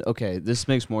 imagine. Okay, this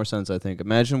makes more sense. I think.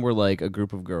 Imagine we're like a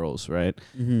group of girls, right?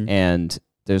 Mm-hmm. And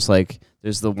there's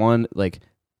the one like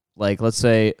let's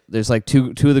say there's like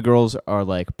two of the girls are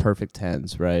like perfect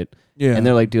 10s, right? Yeah. And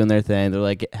they're like doing their thing. They're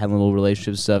like having little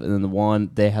relationship stuff. And then the one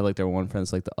they have like their one friend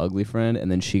that's like the ugly friend, and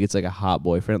then she gets like a hot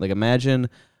boyfriend. Like imagine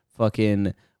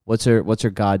fucking. What's her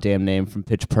goddamn name from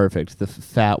Pitch Perfect? The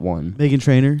fat one. Meghan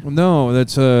Trainor. No,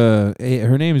 that's her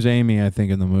name is Amy, I think,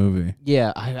 in the movie.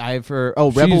 Yeah, I've heard.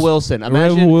 Oh, Rebel She's Wilson.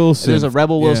 Imagine Rebel Wilson. there's a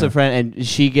Rebel Wilson Yeah. friend, and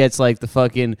she gets like the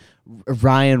fucking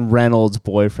Ryan Reynolds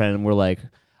boyfriend, and we're like,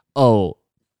 oh,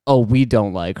 we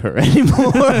don't like her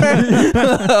anymore.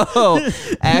 Oh,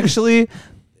 actually,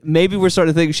 maybe we're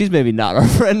starting to think she's maybe not our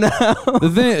friend now.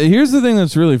 Here's the thing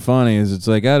that's really funny is it's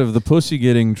like out of the pussy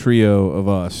getting trio of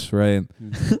us, right?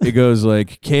 It goes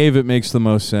like Cave, it makes the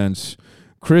most sense.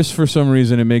 Chris, for some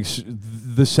reason, it makes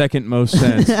the second most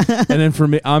sense. And then for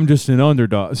me, I'm just an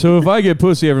underdog. So if I get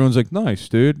pussy, everyone's like, nice,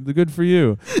 dude. Good for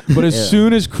you. But as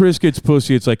soon as Chris gets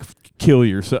pussy, it's like, kill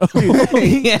yourself.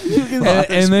 Yeah.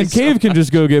 and then Cave can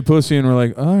just go get pussy, and we're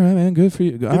like, all right, man, good for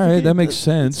you. All right, that makes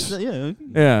sense. Yeah.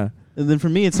 Yeah. And then for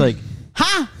me, it's like,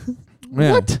 ha!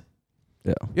 Yeah. What?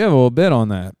 Yeah. You have a little bet on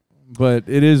that. But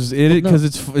because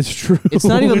it's true. It's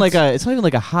not even like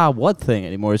a ha what thing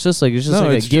anymore. It's just like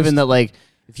a given that like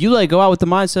if you like go out with the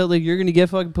mindset like you're gonna get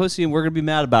fucking pussy and we're gonna be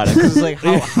mad about it, because it's like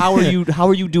how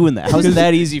are you doing that? How is it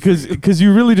that easy? Because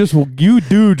you really just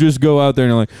go out there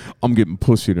and you're like, I'm getting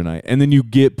pussy tonight, and then you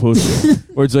get pussy.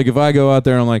 Or it's like if I go out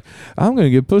there and I'm like, I'm gonna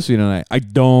get pussy tonight, I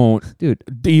don't, dude,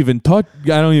 even touch.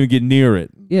 I don't even get near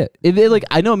it. Yeah, like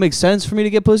I know it makes sense for me to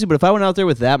get pussy, but if I went out there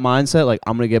with that mindset, like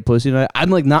I'm gonna get pussy tonight,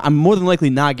 I'm more than likely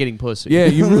not getting pussy. Yeah,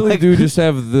 you really do just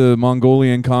have the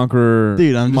Mongolian conqueror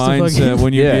mindset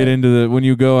when you get into when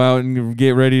you go out and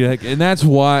get ready to, and that's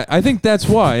why I think that's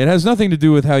why it has nothing to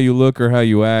do with how you look or how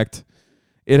you act.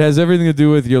 It has everything to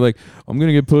do with you're like, I'm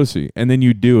gonna get pussy, and then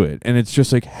you do it, and it's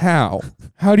just like, how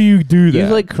do you do that?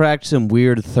 You've like cracked some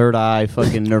weird third eye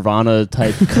fucking Nirvana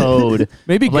type code.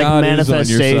 Maybe like God is on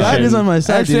your side. God is on my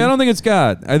side. Actually, dude. I don't think it's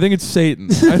God. I think it's Satan.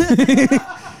 I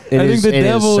think the it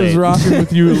devil is Satan. rocking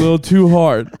with you a little too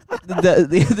hard.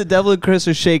 The devil and Chris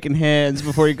are shaking hands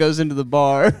before he goes into the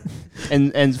bar,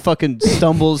 and fucking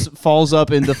falls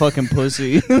up into fucking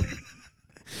pussy.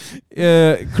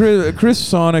 Yeah, Chris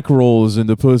Sonic rolls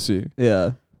into pussy.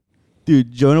 Yeah.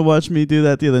 Dude, Jonah watched me do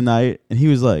that the other night, and he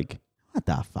was like, what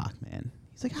the fuck, man?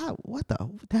 He's like, what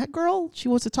that girl? She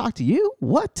wants to talk to you?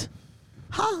 What?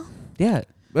 Huh? Yeah.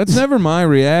 That's never my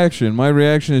reaction. My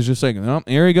reaction is just like, oh,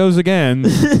 here he goes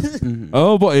again.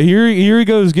 Oh boy, here he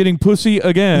goes getting pussy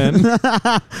again.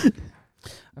 I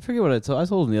forget what I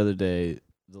told him the other day.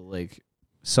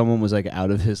 Someone was like out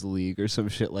of his league or some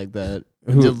shit like that.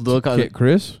 Who? The look on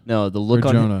Chris? No, the look or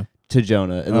on Jonah? To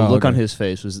Jonah, and the look on okay. his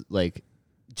face was like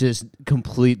just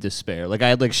complete despair. Like I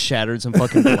had like shattered some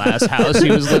fucking glass house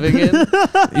he was living in.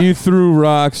 You threw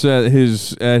rocks at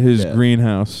his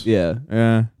greenhouse. Yeah.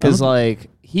 Yeah. Because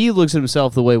like he looks at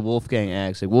himself the way Wolfgang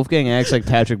acts. Like Wolfgang acts like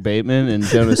Patrick Bateman, and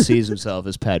Jonah sees himself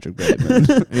as Patrick Bateman.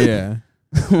 Yeah.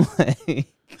 Like,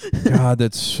 God,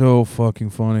 that's so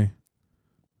fucking funny.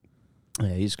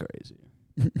 yeah, he's crazy.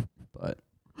 But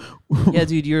yeah,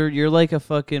 dude, you're like a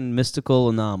fucking mystical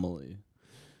anomaly.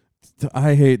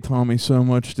 I hate Tommy so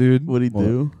much, dude. What'd he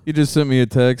do? He just sent me a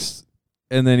text,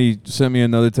 and then he sent me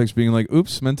another text being like,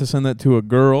 oops, meant to send that to a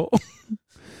girl.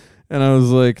 And I was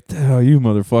like, oh, you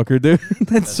motherfucker, dude.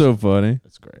 That's so funny.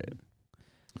 That's great.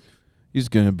 He's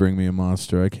going to bring me a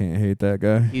monster. I can't hate that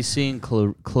guy. He's seeing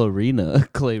Clarina.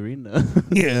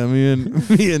 Yeah,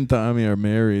 me and Tommy are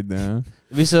married now.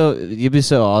 It'd be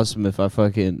so awesome if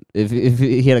if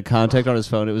he had a contact on his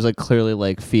phone, it was like clearly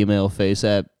like female face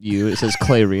at you. It says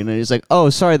Clarina. And he's like, oh,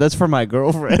 sorry, that's for my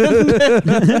girlfriend.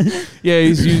 Yeah,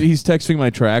 he's texting my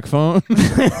track phone.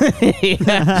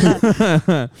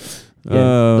 Yeah.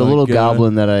 Oh, the little God.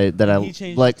 goblin that I He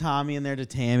changed like. Tommy in there to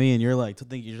Tammy, and you're like to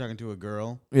think you're talking to a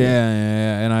girl.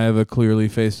 Yeah, and I have a clearly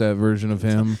faced that version of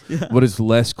him, Yeah. but it's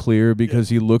less clear because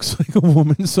he looks like a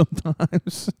woman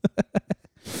sometimes.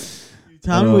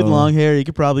 Tommy with long hair, he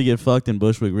could probably get fucked in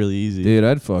Bushwick really easy. Dude,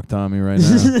 I'd fuck Tommy right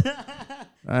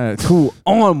now. Cool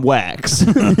on wax.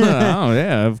 Oh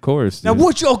yeah, of course. Now dude.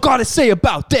 what y'all gotta say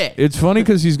about that? It's funny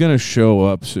because he's gonna show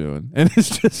up soon, and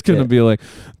it's just gonna be like,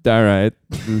 all right,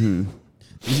 Mm-hmm.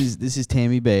 This is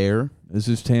Tammy Bear. this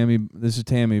is Tammy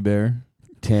Bear.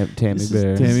 Tammy This is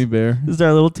Bear. Tammy Bear. This is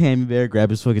our little Tammy Bear. Grab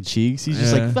his fucking cheeks. He's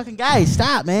just Yeah. like, fucking guys,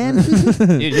 stop, man.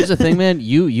 Dude, here's the thing, man.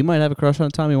 You might have a crush on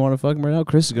Tommy. Want to fuck him right now?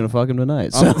 Chris is gonna fuck him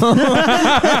tonight. So.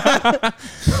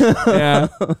 Yeah.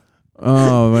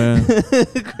 Oh man.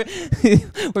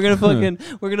 we're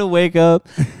gonna wake up.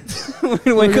 we're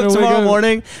gonna wake up tomorrow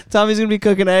morning. Tommy's gonna be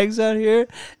cooking eggs out here,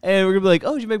 and we're gonna be like,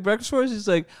 "Oh, did you make breakfast for us?" He's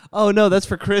like, "Oh no, that's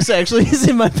for Chris. Actually, he's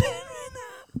in my bed."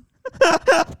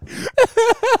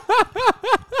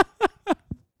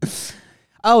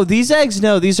 Oh, these eggs?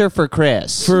 No, these are for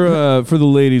Chris. For the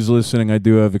ladies listening, I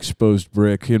do have exposed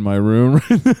brick in my room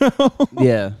right now.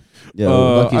 Yeah.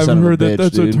 Yo, I've heard that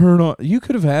that's dude. a turn on. You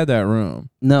could have had that room.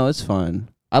 No, it's fine.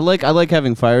 I like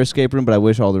having fire escape room, but I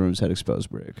wish all the rooms had exposed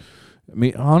brick. I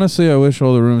mean, honestly, I wish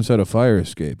all the rooms had a fire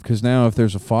escape because now if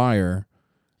there's a fire,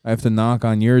 I have to knock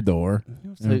on your door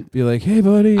and be like, "Hey,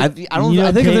 buddy." I think Yeah,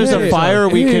 if there's a hey, fire,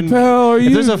 we hey, can. pal, are If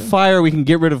you? there's a fire, we can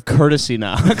get rid of courtesy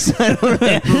knocks. I don't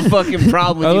have a fucking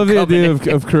problem with I love you the coming idea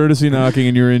in. of courtesy knocking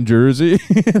and you're in Jersey.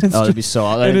 Oh, that'd be so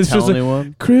awesome. I and didn't it's tell just like,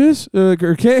 anyone. Chris, or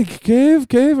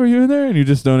Cave, are you in there? And you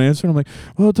just don't answer. And I'm like,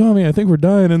 well, Tommy, I think we're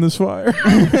dying in this fire.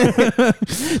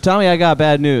 Tommy, I got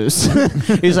bad news.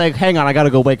 He's like, hang on, I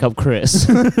gotta go wake up Chris.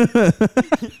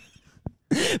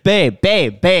 Babe,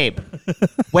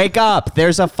 wake up.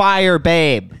 There's a fire,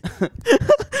 babe.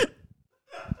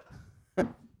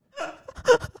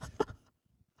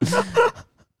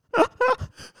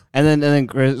 And then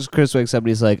Chris wakes up and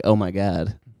he's like, oh my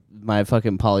God, my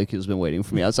fucking polycule's been waiting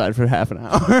for me outside for half an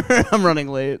hour. I'm running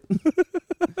late.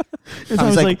 I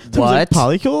was like, what?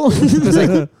 Polycule? I was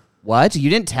like, what? You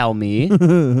didn't tell me.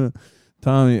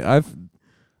 Tommy, I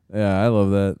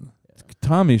love that.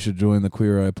 Tommy should join the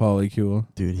Queer Eye Polycule.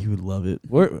 Dude, he would love it.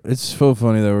 It's so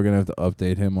funny that we're gonna have to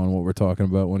update him on what we're talking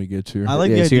about when he gets here. I like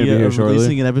Yeah, the is he gonna be idea here of shortly?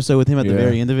 releasing an episode with him at the Yeah.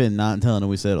 very end of it and not telling him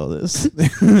we said all this.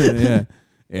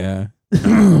 yeah.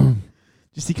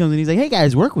 Just he comes in, he's like, "Hey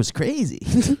guys, work was crazy."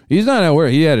 He's not at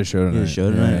work. He had a show tonight. He had a show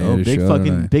Yeah, tonight. he Oh, had a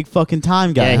big show fucking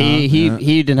time guy. Yeah, he huh?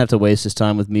 he didn't have to waste his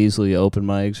time with measly open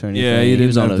mics or anything. Yeah, he he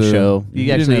was didn't on have a to- show. he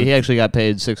He didn't actually got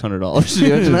paid $600 to do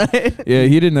it tonight. Yeah,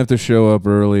 he didn't have to show up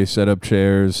early, set up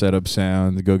chairs, set up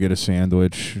sound, go get a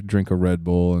sandwich, drink a Red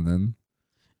Bull, and then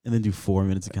and then do 4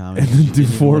 minutes of comedy. do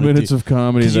 4 minutes of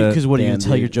comedy. Because what do you Damn,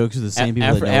 tell dude. your jokes to the same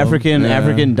people that know 'em?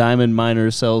 African diamond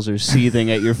miner cells are seething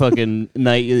at your fucking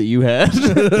night that you had.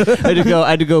 I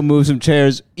had to go move some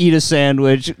chairs, eat a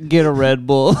sandwich, get a Red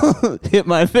Bull, hit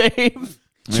my vape,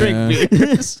 drink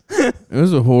beers. It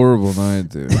was a horrible night,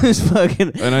 dude. It's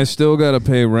fucking. And I still gotta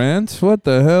pay rent. What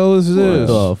the hell is this?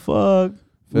 What the fuck?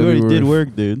 We already February did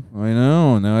work, dude. I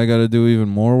know. Now I gotta do even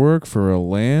more work for a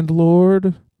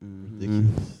landlord.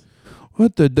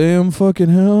 What the damn fucking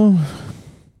hell?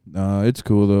 Nah, it's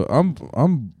cool though.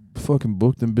 I'm fucking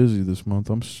booked and busy this month.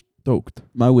 I'm stoked.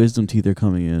 My wisdom teeth are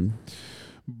coming in.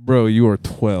 Bro, you are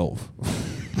 12.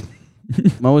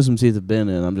 My wisdom teeth have been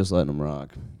in. I'm just letting them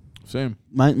rock. Same.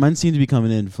 Mine seem to be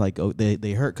coming in. Like, oh,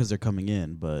 they hurt because they're coming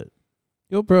in, but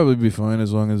You'll probably be fine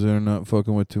as long as they're not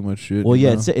fucking with too much shit. well, you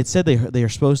yeah, know? it said they are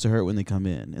supposed to hurt when they come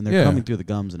in, and they're Yeah. coming through the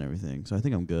gums and everything. So I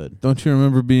think I'm good. Don't you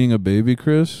remember being a baby,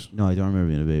 Chris? No, I don't remember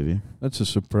being a baby. That's a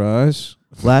surprise.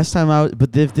 Last time I was,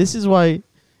 but if this is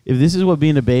what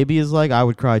being a baby is like, I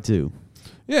would cry too.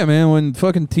 Yeah, man, when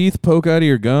fucking teeth poke out of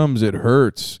your gums, it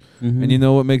hurts. Mm-hmm. And you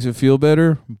know what makes it feel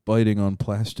better? Biting on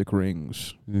plastic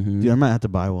rings. Mm-hmm. Dude, I might have to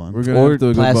buy one. We're gonna Or have to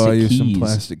go plastic buy you some keys.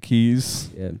 plastic keys.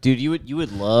 Yeah, dude,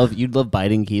 you'd love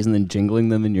biting keys and then jingling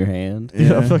them in your hand.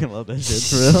 Dude, I Yeah. fucking love that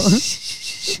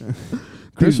shit for real.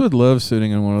 Chris would love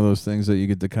sitting in one of those things that you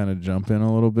get to kind of jump in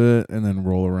a little bit and then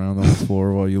roll around on the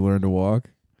floor while you learn to walk.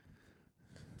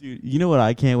 Dude, you know what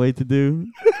I can't wait to do?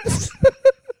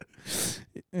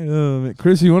 Man.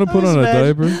 Chris, you want to put I'm on a just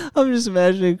diaper? I'm just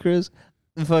imagining Chris.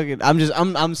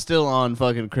 I'm still on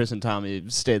fucking Chris and Tommy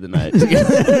stay the night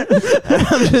together.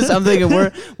 I'm thinking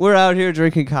we're out here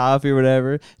drinking coffee or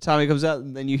whatever. Tommy comes out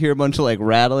and then you hear a bunch of like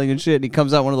rattling and shit, and he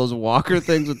comes out one of those walker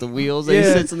things with the wheels that he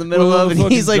Yeah, sits in the middle with all of, the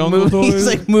and he's like fucking jungle moving he's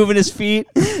toys. like moving his feet,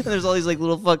 and there's all these like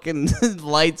little fucking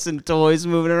lights and toys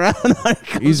moving around.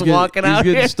 He's walking out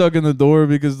getting here. stuck in the door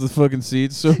because the fucking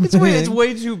seat's so It's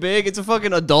way too big. It's a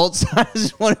fucking adult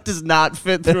size one. It does not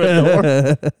fit through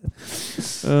a door.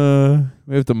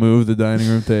 We have to move the dining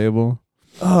room table.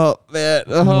 Oh man!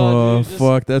 Oh, dude, just-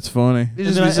 fuck, that's funny.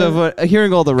 It'd just be so fun.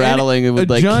 Hearing all the rattling, it A would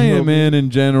like giant kill me. man in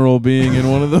general being in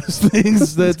one of those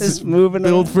things that's Just moving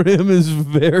built around. for him is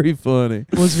very funny.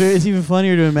 Well, it's even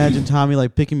funnier to imagine Tommy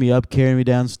like picking me up, carrying me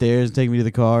downstairs, and taking me to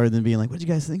the car, and then being like, "What'd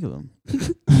you guys think of him?"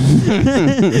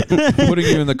 Putting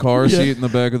you in the car seat in the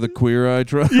back of the Queer Eye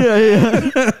truck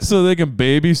Yeah. so they can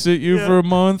babysit you for a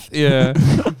month. Yeah.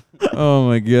 Oh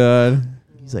my god.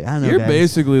 He's like, I don't know. You're guys.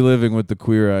 basically living with the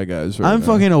Queer Eye guys right I'm now.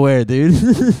 fucking aware, dude.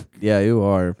 Yeah, you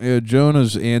are. Yeah,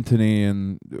 Jonah's Anthony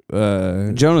and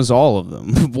Jonah's all of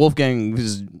them. Wolfgang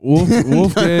is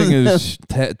Wolfgang is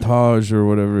Taj or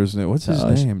whatever his name. What's Taj.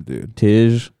 his name, dude?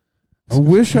 Tij. I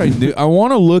wish I knew. I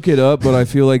want to look it up, but I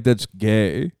feel like that's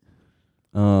gay.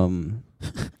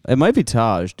 It might be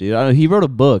Taj, dude. He wrote a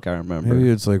book, I remember. Maybe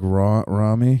it's like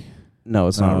Rami. No,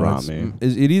 it's not No, Rami.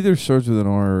 It either starts with an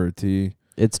R or a T.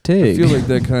 It's I Tig. feel like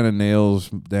that kind of nails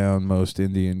down most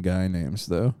Indian guy names,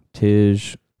 though.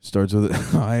 Tij, Starts with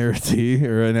an I or a T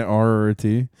or an R or a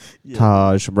T.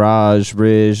 Taj, Raj,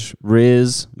 Riz.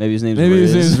 Maybe his name's Maybe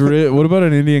Riz. his name's Riz. What about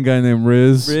an Indian guy named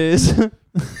Riz? Riz.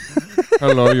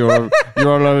 Hello,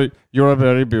 you're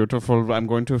very beautiful. I'm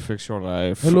going to fix your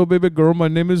life. Hello, baby girl. My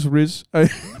name is Riz.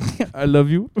 I love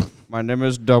you. My name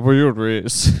is W.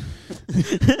 Riz.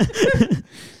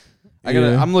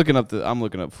 Yeah. I'm looking up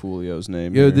Fulio's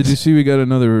name. Yo, here. did you see we got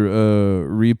another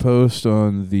repost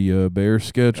on the bear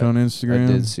sketch on Instagram?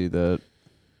 I did see that.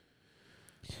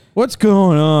 What's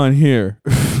going on here?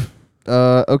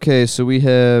 Okay, so we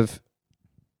have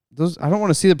those. I don't want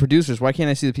to see the producers. Why can't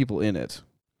I see the people in it?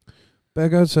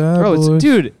 Back outside, Bro, boys. it's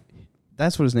dude.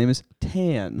 That's what his name is.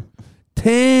 Tan.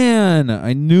 Tan.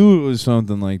 I knew it was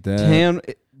something like that. Tan.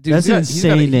 Dude, That's an he's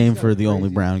got insane a- name he's got for a the only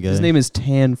crazy- brown guy. His name is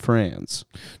Tan France.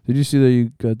 Did you see that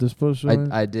you got this post?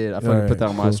 I did. I fucking Alright, put that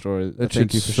on my cool. story. That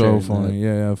Thank you shit's for so sharing funny.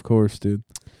 Yeah, of course, dude.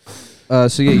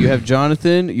 that. So yeah, you have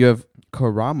Jonathan. You have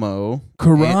Karamo,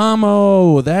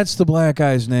 Karamo. That's the black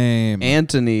guy's name.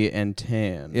 Anthony, and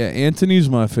Tan. Yeah, Anthony's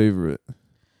my favorite.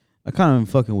 I kind of am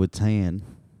fucking with Tan.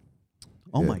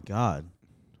 Oh Yeah. my god.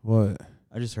 What?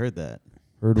 I just heard that.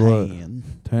 Heard what?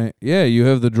 Tan. Yeah, you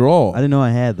have the draw. I didn't know I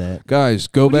had that. Guys,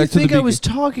 go What do you back to the think I was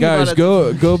talking guys,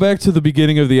 about? go back to the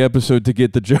beginning of the episode to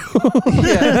get the joke.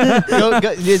 Yeah.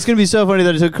 It's gonna be so funny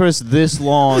that it took Chris this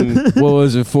long. What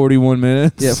was it? 41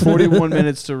 minutes. Yeah, 41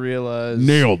 minutes to realize.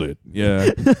 Nailed it. Yeah.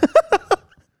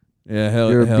 Yeah. Hell,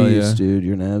 You're a hell beast, dude.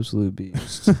 You're an absolute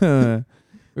beast. yeah.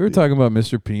 We were talking about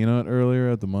Mr. Peanut earlier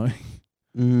at the mic.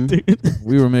 Mm-hmm.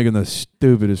 We were making the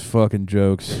stupidest fucking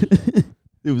jokes.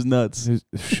 It was nuts.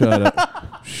 Shut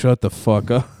up. Shut the fuck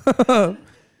up.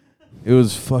 It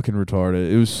was fucking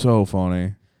retarded. It was so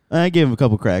funny. I gave him a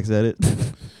couple cracks at it.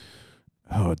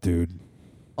 Oh, dude.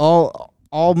 All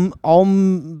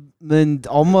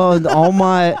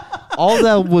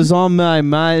that was on my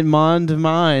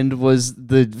mind was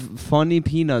the funny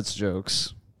Peanuts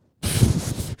jokes.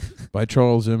 By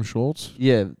Charles M. Schultz.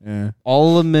 Yeah. Yeah.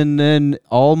 Almond in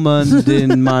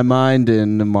my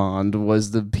mind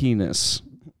was the penis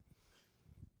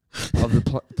of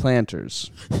the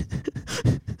planters.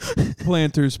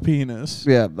 Planter's penis.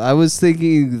 Yeah, I was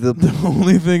thinking the The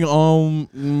only thing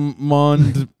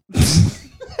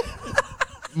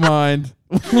mind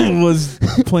was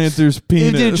Planter's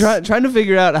penis. Dude, trying to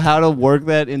figure out how to work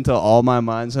that into all my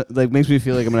minds like makes me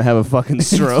feel like I'm gonna have a fucking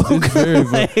stroke. It's very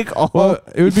fun. Like, all- Well,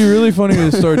 it would be really funny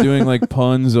to start doing like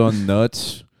puns on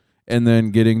nuts and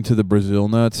then getting to the Brazil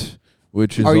nuts,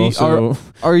 which is Are you- also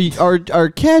are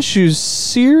cashews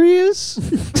serious?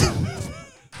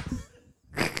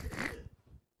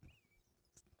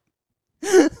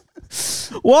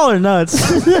 Waller nuts.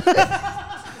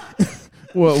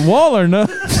 what Waller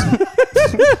nuts.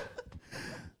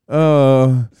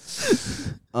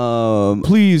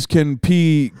 Please can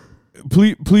please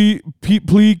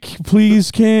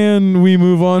can we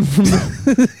move on from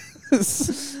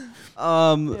this?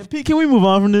 Can we move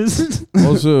on from this?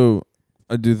 Also,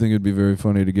 I do think it'd be very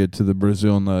funny to get to the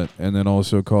Brazil nut and then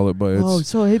also call it by its. Oh,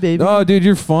 so hey, baby. Oh, dude,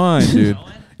 you're fine, dude.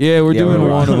 Yeah, we're Yeah, doing we're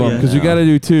one of on. them because we Yeah. got to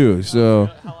do two. So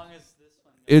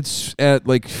it's at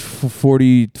like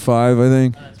 45, I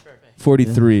think.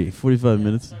 43. 45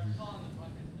 minutes.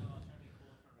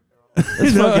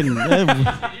 That's fucking.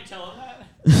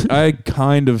 I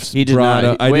kind of He did brought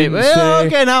not. up. I Wait, didn't wait, say.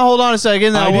 okay, now hold on a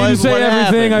second. Now I didn't say what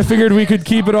everything. I happened? figured we could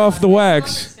keep it off the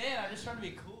wax. I'm just trying to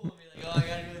be cool and be like, oh, I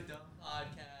gotta do a dumb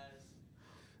podcast.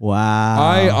 Wow.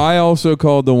 I also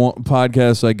called the one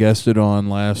podcast I guested on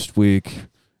last week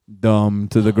dumb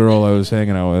to the girl I was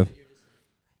hanging out with.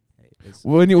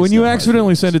 When you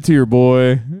accidentally send it to your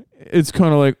boy, it's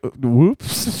kind of like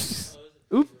whoops.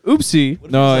 Oopsie.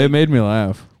 No, it made me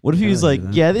laugh. What if he was like,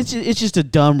 yeah, it's just a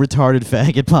dumb, retarded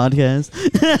faggot podcast?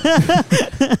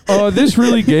 Oh, this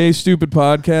really gay, stupid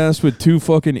podcast with two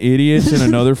fucking idiots and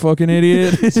another fucking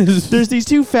idiot. There's these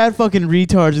two fat fucking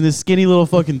retards and this skinny little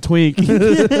fucking twink.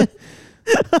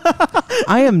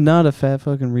 I am not a fat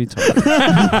fucking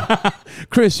retard.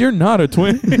 Chris, you're not a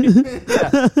twin.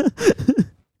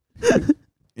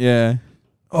 Yeah.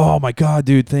 Oh my god,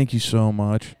 dude! Thank you so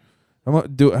much. How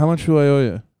much do I owe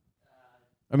you?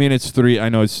 I mean, it's $3. I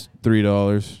know it's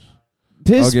 $3.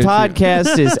 This I'll get you.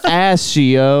 podcast is ass,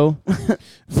 yo.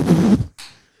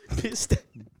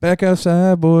 Back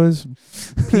outside, boys.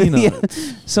 Peanuts.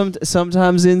 Yeah.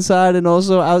 Sometimes inside and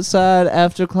also outside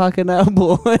after clocking out,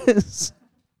 boys.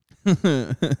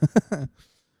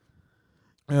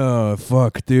 Oh,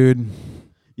 fuck, dude.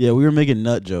 Yeah, we were making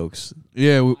nut jokes.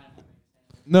 Yeah.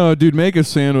 No, dude, make a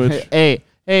sandwich. Hey,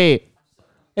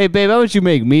 babe, how would you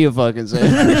make me a fucking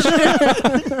sandwich?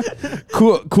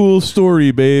 Cool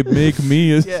story, babe. Make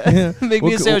me a Yeah. Make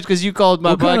me a sandwich because you called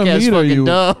my what kind of podcast meat are fucking you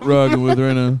dumb. rocking with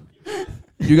right now?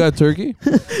 You got turkey?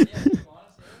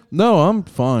 No, I'm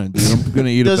fine, dude. I'm gonna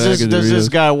eat a bag of Doritos. Does this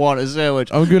guy want a sandwich?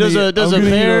 I'm gonna does eat, a I'm gonna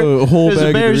bear eat a whole does a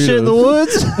bag bear of shit in the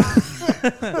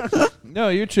Doritos. woods? No,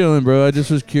 you're chilling, bro. I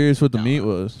just was curious what the meat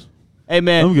was. Hey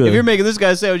man, I'm good. if you're making this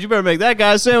guy a sandwich, you better make that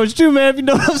guy a sandwich too, man. If you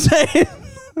know what I'm saying.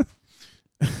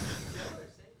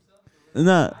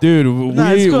 Nah, Dude,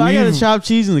 it's cool. I got a we've, chopped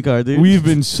cheese in the car, dude. we've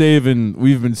been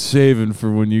saving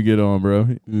for when you get on, bro.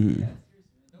 Mm-hmm.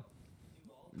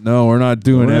 No, we're not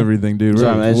doing We're- everything, dude.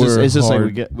 Sorry, man. We're It's just like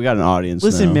hard. we got an audience.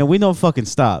 Listen, now. man, we don't fucking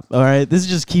stop. All right, this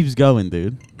just keeps going,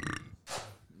 dude.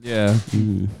 Yeah.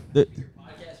 Mhm. The-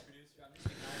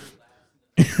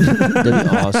 That'd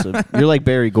be awesome. You're like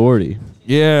Barry Gordy.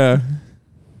 Yeah.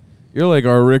 You're like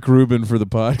our Rick Rubin for the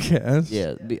podcast.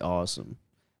 Yeah, it'd be awesome.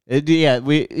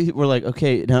 We're like,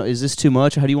 okay, now is this too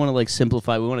much? How do you want to like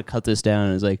simplify? We want to cut this down.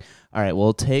 And it's like, all right,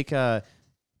 well, take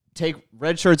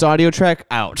Red Shirt's audio track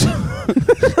out.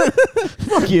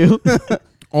 Fuck you.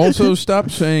 Also, stop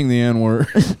saying the N-word.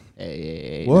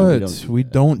 Hey, What? We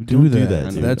don't do do that.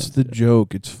 that, dude. That's the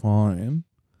joke. It's fine.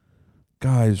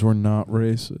 Guys, we're not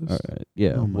racist. All right.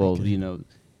 Yeah. Oh my well, God. you know.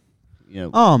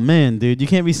 Oh man, dude, you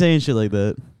can't be saying shit like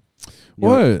that. New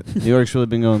York- What? New York's really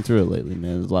been going through it lately,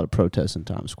 man. There's a lot of protests in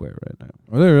Times Square right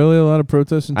now. Are there really a lot of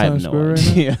protests in I have Times no Square right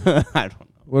now? idea. I don't know.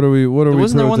 What are we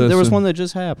Wasn't there one? There was protesting? one that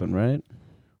just happened, right?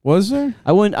 Was there?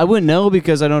 I wouldn't know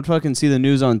because I don't fucking see the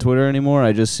news on Twitter anymore.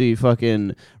 I just see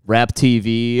fucking Rap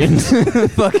TV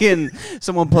and fucking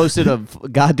someone posted a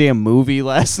goddamn movie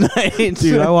last night.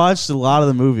 Dude, I watched a lot of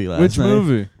the movie last Which night.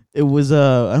 movie? It was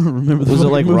I don't remember the Was it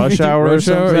fucking like movie. Rush Hour or Rush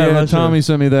Hour? something? Yeah, Rush Hour. Tommy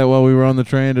sent me that while we were on the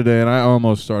train today, and I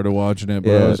almost started watching it, but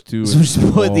I was too. So just put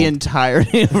involved. the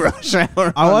entality of Rush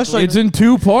Hour. I watched like It's in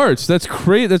 2 parts. That's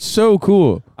great. That's so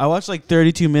cool. I watched like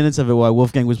 32 minutes of it while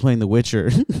Wolfgang was playing The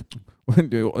Witcher.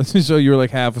 So you were like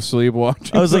half asleep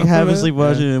watching. I was like some half of it? asleep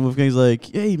watching it, and Wolfgang's like,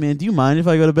 "Hey man, do you mind if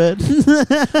I go to bed?"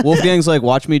 Wolfgang's like,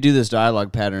 watch me do this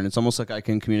dialogue pattern. It's almost like I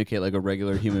can communicate like a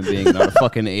regular human being, not a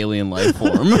fucking alien life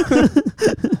form.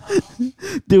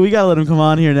 Dude, we gotta let him come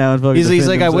on here now and fucking. He's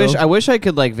defend like, himself. I wish I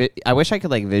could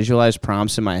like visualize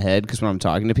prompts in my head because when I'm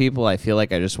talking to people, I feel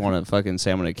like I just want to fucking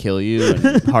say I'm gonna kill you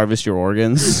and harvest your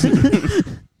organs.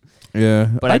 Yeah,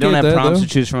 But I don't get have that, prompts though. to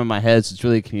choose from in my head, so it's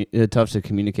really tough to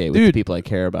communicate with the Dude, people I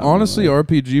care about. Honestly, Like-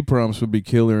 RPG prompts would be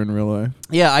killer in real life.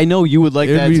 yeah, I know you would like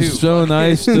It'd that be too. so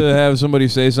nice to have somebody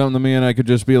say something to me, and I could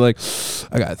just be like,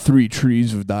 "I got 3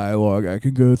 trees of dialogue I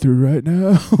could go through right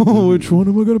now. Which one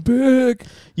am I gonna pick?"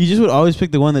 You just would always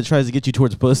pick the one that tries to get you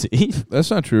towards pussy.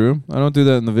 That's not true. I don't do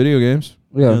that in the video games.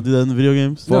 You don't do that in the video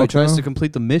games. No, he Fuck tries no. to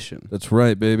complete the mission. That's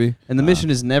right, baby. And the mission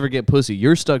is never get pussy.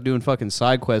 You're stuck doing fucking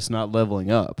side quests, not leveling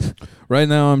up. Right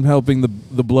now, I'm helping the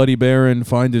Bloody Baron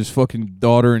find his fucking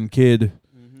daughter and kid.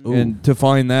 Ooh. And to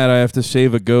find that, I have to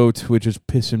save a goat, which is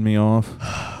pissing me off.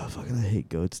 Fucking, I hate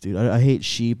goats, dude. I hate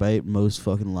sheep. I hate most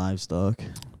fucking livestock.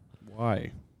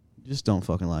 Why? Just don't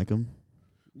fucking like them.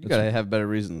 You gotta have better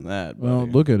reason than that. Well,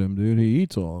 buddy. look at him, dude. He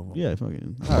eats all of them. Yeah,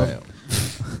 fucking. All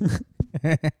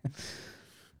right.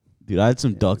 Dude, I had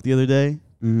some duck the other day.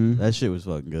 Mm-hmm. That shit was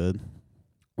fucking good.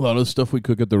 A lot of the stuff we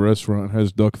cook at the restaurant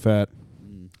has duck fat.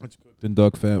 It's cooked in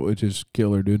duck fat, which is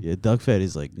killer, dude. Yeah, duck fat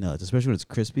is like nuts, especially when it's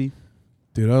crispy.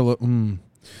 Dude, I love.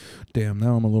 Damn,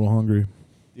 now I'm a little hungry.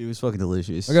 Dude, it was fucking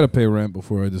delicious. I gotta pay rent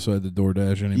before I decide to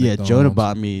DoorDash any. Yeah, McDonald's.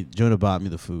 Jonah bought me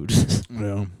the food.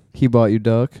 Yeah. He bought you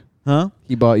duck. Huh?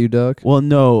 He bought you duck. Well,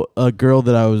 no, a girl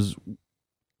that I was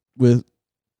with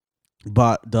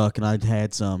bought duck, and I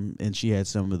had some, and she had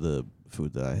some of the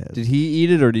food that I had. Did he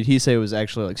eat it, or did he say it was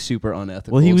actually like super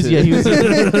unethical? Well, he was. to- Yeah, he was. he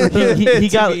to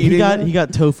got. be He eating got. it? He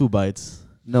got tofu bites.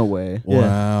 No way. Yeah.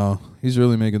 Wow, he's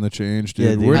really making the change, dude.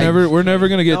 Yeah, dude. We're never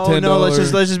gonna get $10. No, let's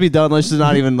just be done. Let's just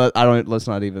not even. Let's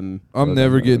not even. I'm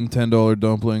never getting $10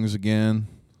 dumplings again.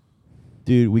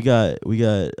 Dude, I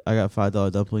got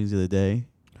 $5 dumplings the other day.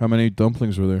 How many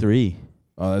dumplings were there? 3.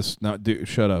 Oh, that's not. Dude,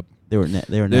 shut up. They were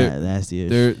They're- nasty.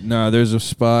 There's a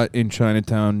spot in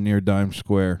Chinatown near Dime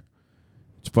Square.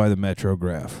 It's by the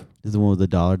Metrograph. Is the one with the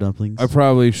dollar dumplings? I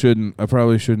probably shouldn't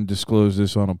disclose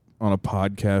this on a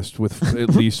podcast with at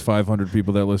least 500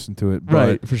 people that listen to it. But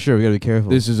right, for sure. We gotta be careful.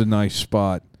 this is a nice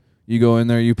spot. You go in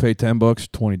there, you pay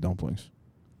 $10, 20 dumplings.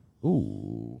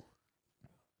 Ooh.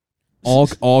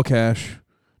 All cash.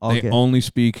 Okay. They only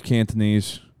speak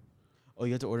Cantonese. Oh,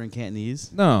 you have to order in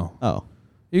Cantonese? No, Oh.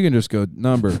 you can just go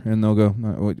number, and they'll go.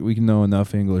 "No, we can know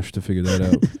enough English to figure that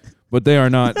out." But they are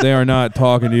not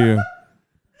talking to you.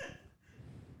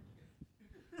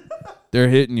 They're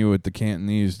hitting you with the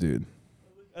Cantonese, dude.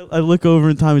 I look over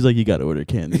and Tommy's like, you gotta order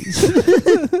Cantonese.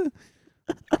 I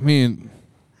mean,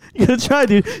 You gotta try,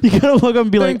 dude. You gotta look up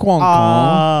and be Ding like,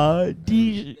 quong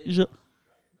Dijon.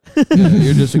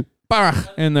 you're just like, bah,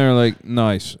 and they're like,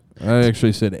 nice. I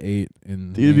actually said 8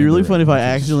 in. Dude, it'd be really funny if I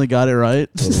Mandarin, which is accidentally got it right.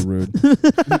 a little rude.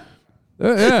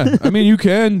 Yeah, I mean, you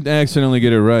can accidentally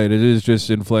get it right. It is just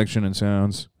inflection and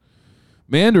sounds.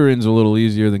 Mandarin's a little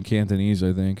easier than Cantonese,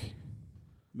 I think.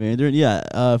 Mandarin,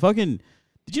 yeah. Fucking.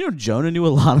 Did you know Jonah knew a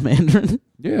lot of Mandarin?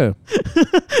 Yeah.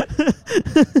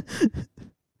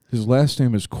 His last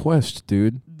name is Quest,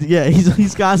 dude. Yeah,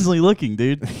 he's constantly looking,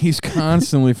 dude. He's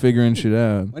constantly figuring shit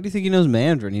out. Why do you think he knows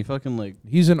Mandarin? He fucking like.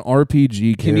 He's an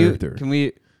RPG character. Can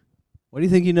we? Why do you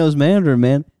think he knows Mandarin,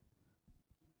 man?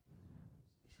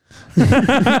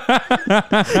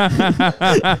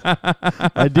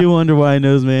 I do wonder why he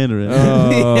knows Mandarin.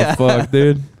 Oh, Yeah. fuck,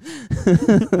 dude.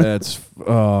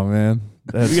 Oh, man.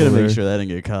 That's We gotta make hilarious. sure that didn't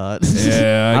get caught.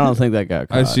 Yeah, I don't think that got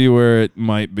caught. I see where it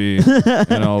might be,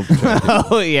 and I'll check it.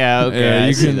 Oh yeah, okay. Yeah, I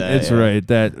you see can. that, It's yeah. right.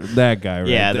 That guy. Right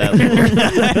Yeah, there.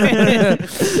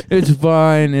 that. It's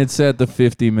fine. It's at the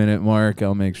 50-minute mark.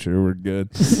 I'll make sure we're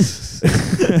good.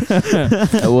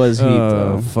 That was heat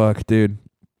Oh though. fuck, dude.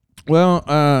 Well,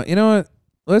 you know what?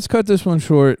 Let's cut this one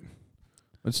short.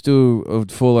 Let's do a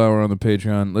full hour on the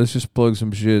Patreon. Let's just plug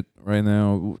some shit right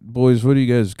now, boys. What do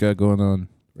you guys got going on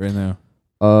right now?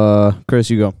 Chris,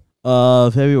 you go.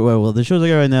 February. Well, the shows I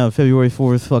got right now, February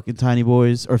 4th, fucking Tiny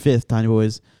Boys, or 5th, Tiny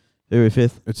Boys. February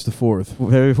 5th, It's the 4th.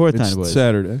 February 4th, Tiny It's Boys.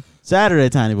 Saturday. Saturday,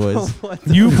 Tiny Boys.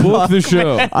 You booked the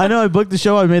show. I know I booked the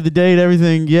show. I made the date,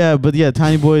 everything. Yeah, but yeah,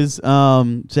 Tiny Boys,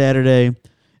 Saturday.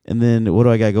 And then what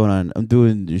do I got going on? I'm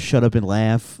doing Shut Up and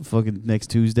Laugh fucking next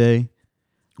Tuesday.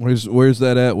 Where's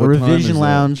that at? What time is Revision that?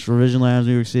 Lounge,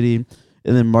 New York City.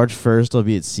 And then March 1st, I'll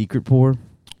be at Secret Pour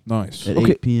Nice. at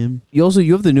Okay. 8 p.m. You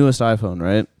have the newest iPhone,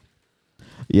 right?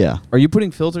 Yeah. Are you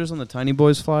putting filters on the Tiny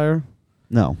Boys flyer?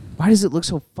 No. Why does it look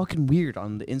so fucking weird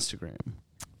on the Instagram?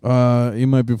 You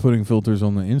might be putting filters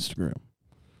on the Instagram.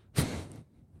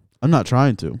 I'm not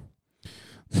trying to.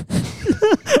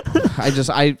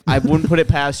 I wouldn't put it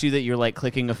past you that you're like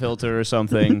clicking a filter or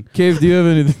something. Cave, do you have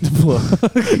anything to plug?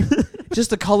 Just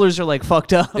the colors are like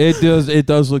fucked up. It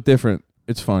does look different.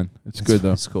 It's fine. It's good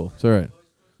though. It's cool. It's all right.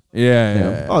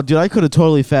 Yeah. Oh, dude, I could have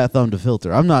totally fat thumbed a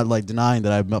filter. I'm not like denying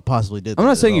that I possibly did. I'm that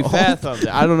not at saying you all. fat thumbed it.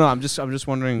 I don't know. I'm just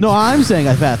wondering. No, I'm saying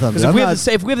I fat thumbed it. Because if, I'm we have not- the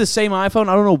sa- if we have the same iPhone,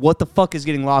 I don't know what the fuck is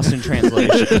getting lost in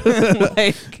translation.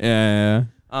 Like, Yeah.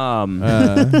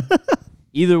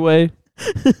 either way.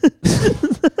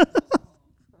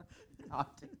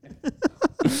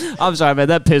 I'm sorry, man.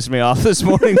 That pissed me off this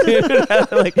morning, dude.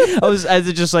 Like I had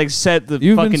to just like set the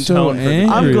You've been fucking so tone for the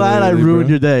angry. I'm glad I lately, ruined bro.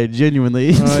 your day. Genuinely.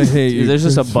 I hate you. Dude, there's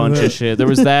just a Chris, for bunch that. of shit. There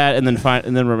was that, and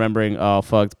then remembering, oh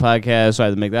fuck, the podcast. So I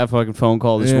had to make that fucking phone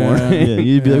call this Yeah. morning. Yeah,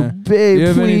 you'd be Yeah. like, babe, You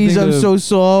have please, anything I'm to- so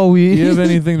sorry. Do you have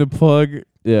anything to plug?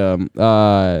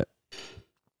 Yeah.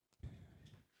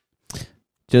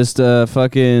 Just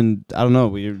fucking I don't know.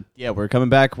 We're coming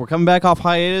back. We're coming back off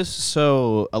hiatus,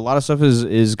 so a lot of stuff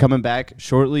is coming back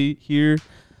shortly here.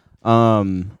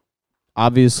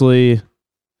 Obviously,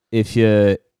 if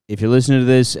you're listening to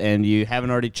this and you haven't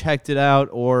already checked it out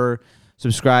or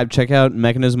subscribed, check out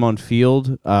Mechanism on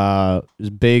Field. There's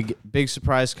a big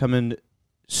surprise coming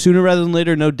sooner rather than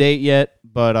later. No date yet,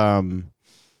 but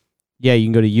yeah, you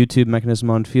can go to YouTube, Mechanism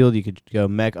on Field. You could go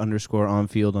mech_on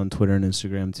field on Twitter and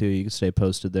Instagram too. You can stay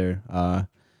posted there.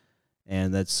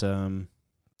 And that's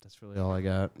really all I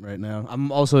got right now.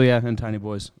 I'm also in Tiny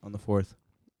Boys on the 4th.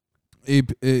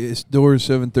 It's doors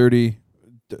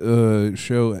 7:30.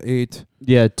 Show 8.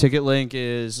 Yeah, ticket link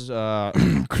is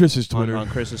Chris's Twitter. on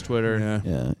Chris's Twitter. Yeah.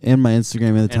 Yeah, and my Instagram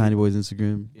and the And- Tiny Boys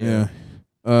Instagram. Yeah.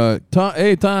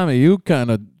 Hey Tommy, you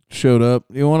kind of showed up.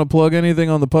 You want to plug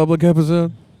anything on the public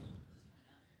episode?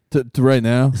 To right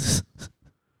now?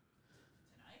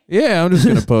 Yeah, I'm just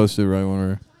gonna post it right when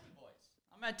we're.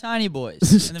 I'm at Tiny Boys.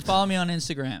 And then follow me on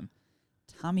Instagram.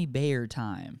 Tommy Bayer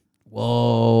Time. Why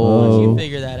don't you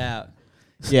figure that out?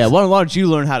 Yeah, why don't you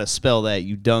learn how to spell that,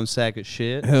 you dumb sack of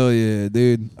shit? Hell yeah,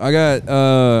 dude. I got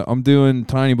I'm doing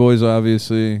Tiny Boys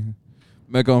obviously.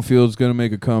 Mekon Field's gonna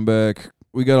make a comeback.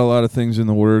 We got a lot of things in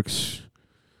the works.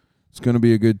 It's gonna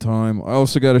be a good time. I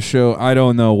also got a show. I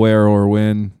don't know where or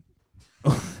when.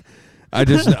 I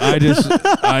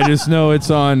just know it's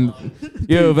on.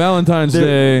 Valentine's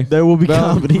Day. There will be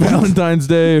comedy. Valentine's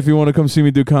Day. If you want to come see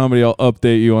me do comedy, I'll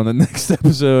update you on the next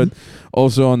episode.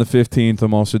 Also on the 15th,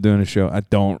 I'm also doing a show. I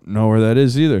don't know where that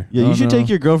is either. Yeah, you should take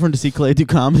your girlfriend to see Clay do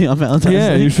comedy on Valentine's Day.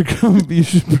 Yeah, you should come. You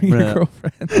should bring your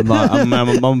girlfriend. I'm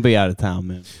gonna be out of town,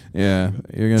 man. Yeah,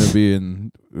 you're gonna be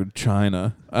in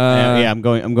China. Yeah, I'm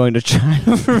going to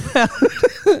China for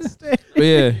Valentine's Day. But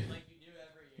yeah.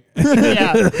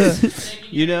 Yeah.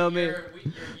 You know me.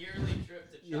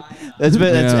 That's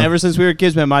ever since we were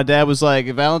kids, man. My dad was like,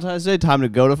 Valentine's Day, time to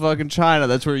go to fucking China.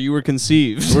 That's where you were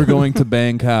conceived. We're going to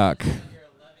Bangkok.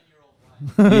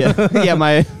 Yeah,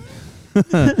 my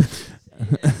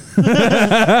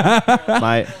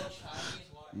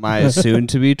my soon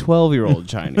to be 12-year-old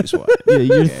Chinese wife. Yeah,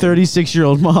 your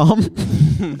 36-year-old mom.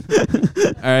 All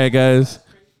right, guys.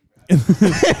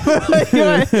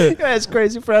 That's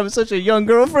crazy for having such a young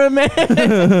girlfriend, man.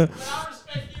 I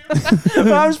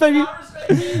respect you.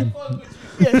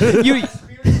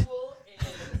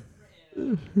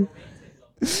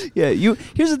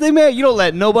 Here's the thing, man. You don't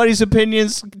let nobody's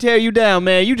opinions tear you down,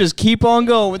 man. You just keep on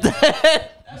going with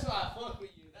that. That's why I fuck with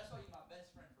you. That's why you're my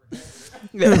best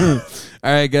friend forever.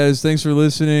 All right, guys. Thanks for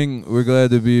listening. We're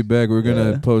glad to be back. We're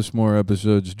going to post more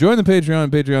episodes. Join the Patreon,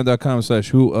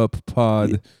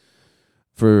 patreon.com/whouppod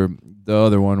for the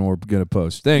other one we're going to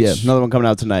post. Thanks. Yeah, another one coming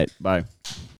out tonight. Bye.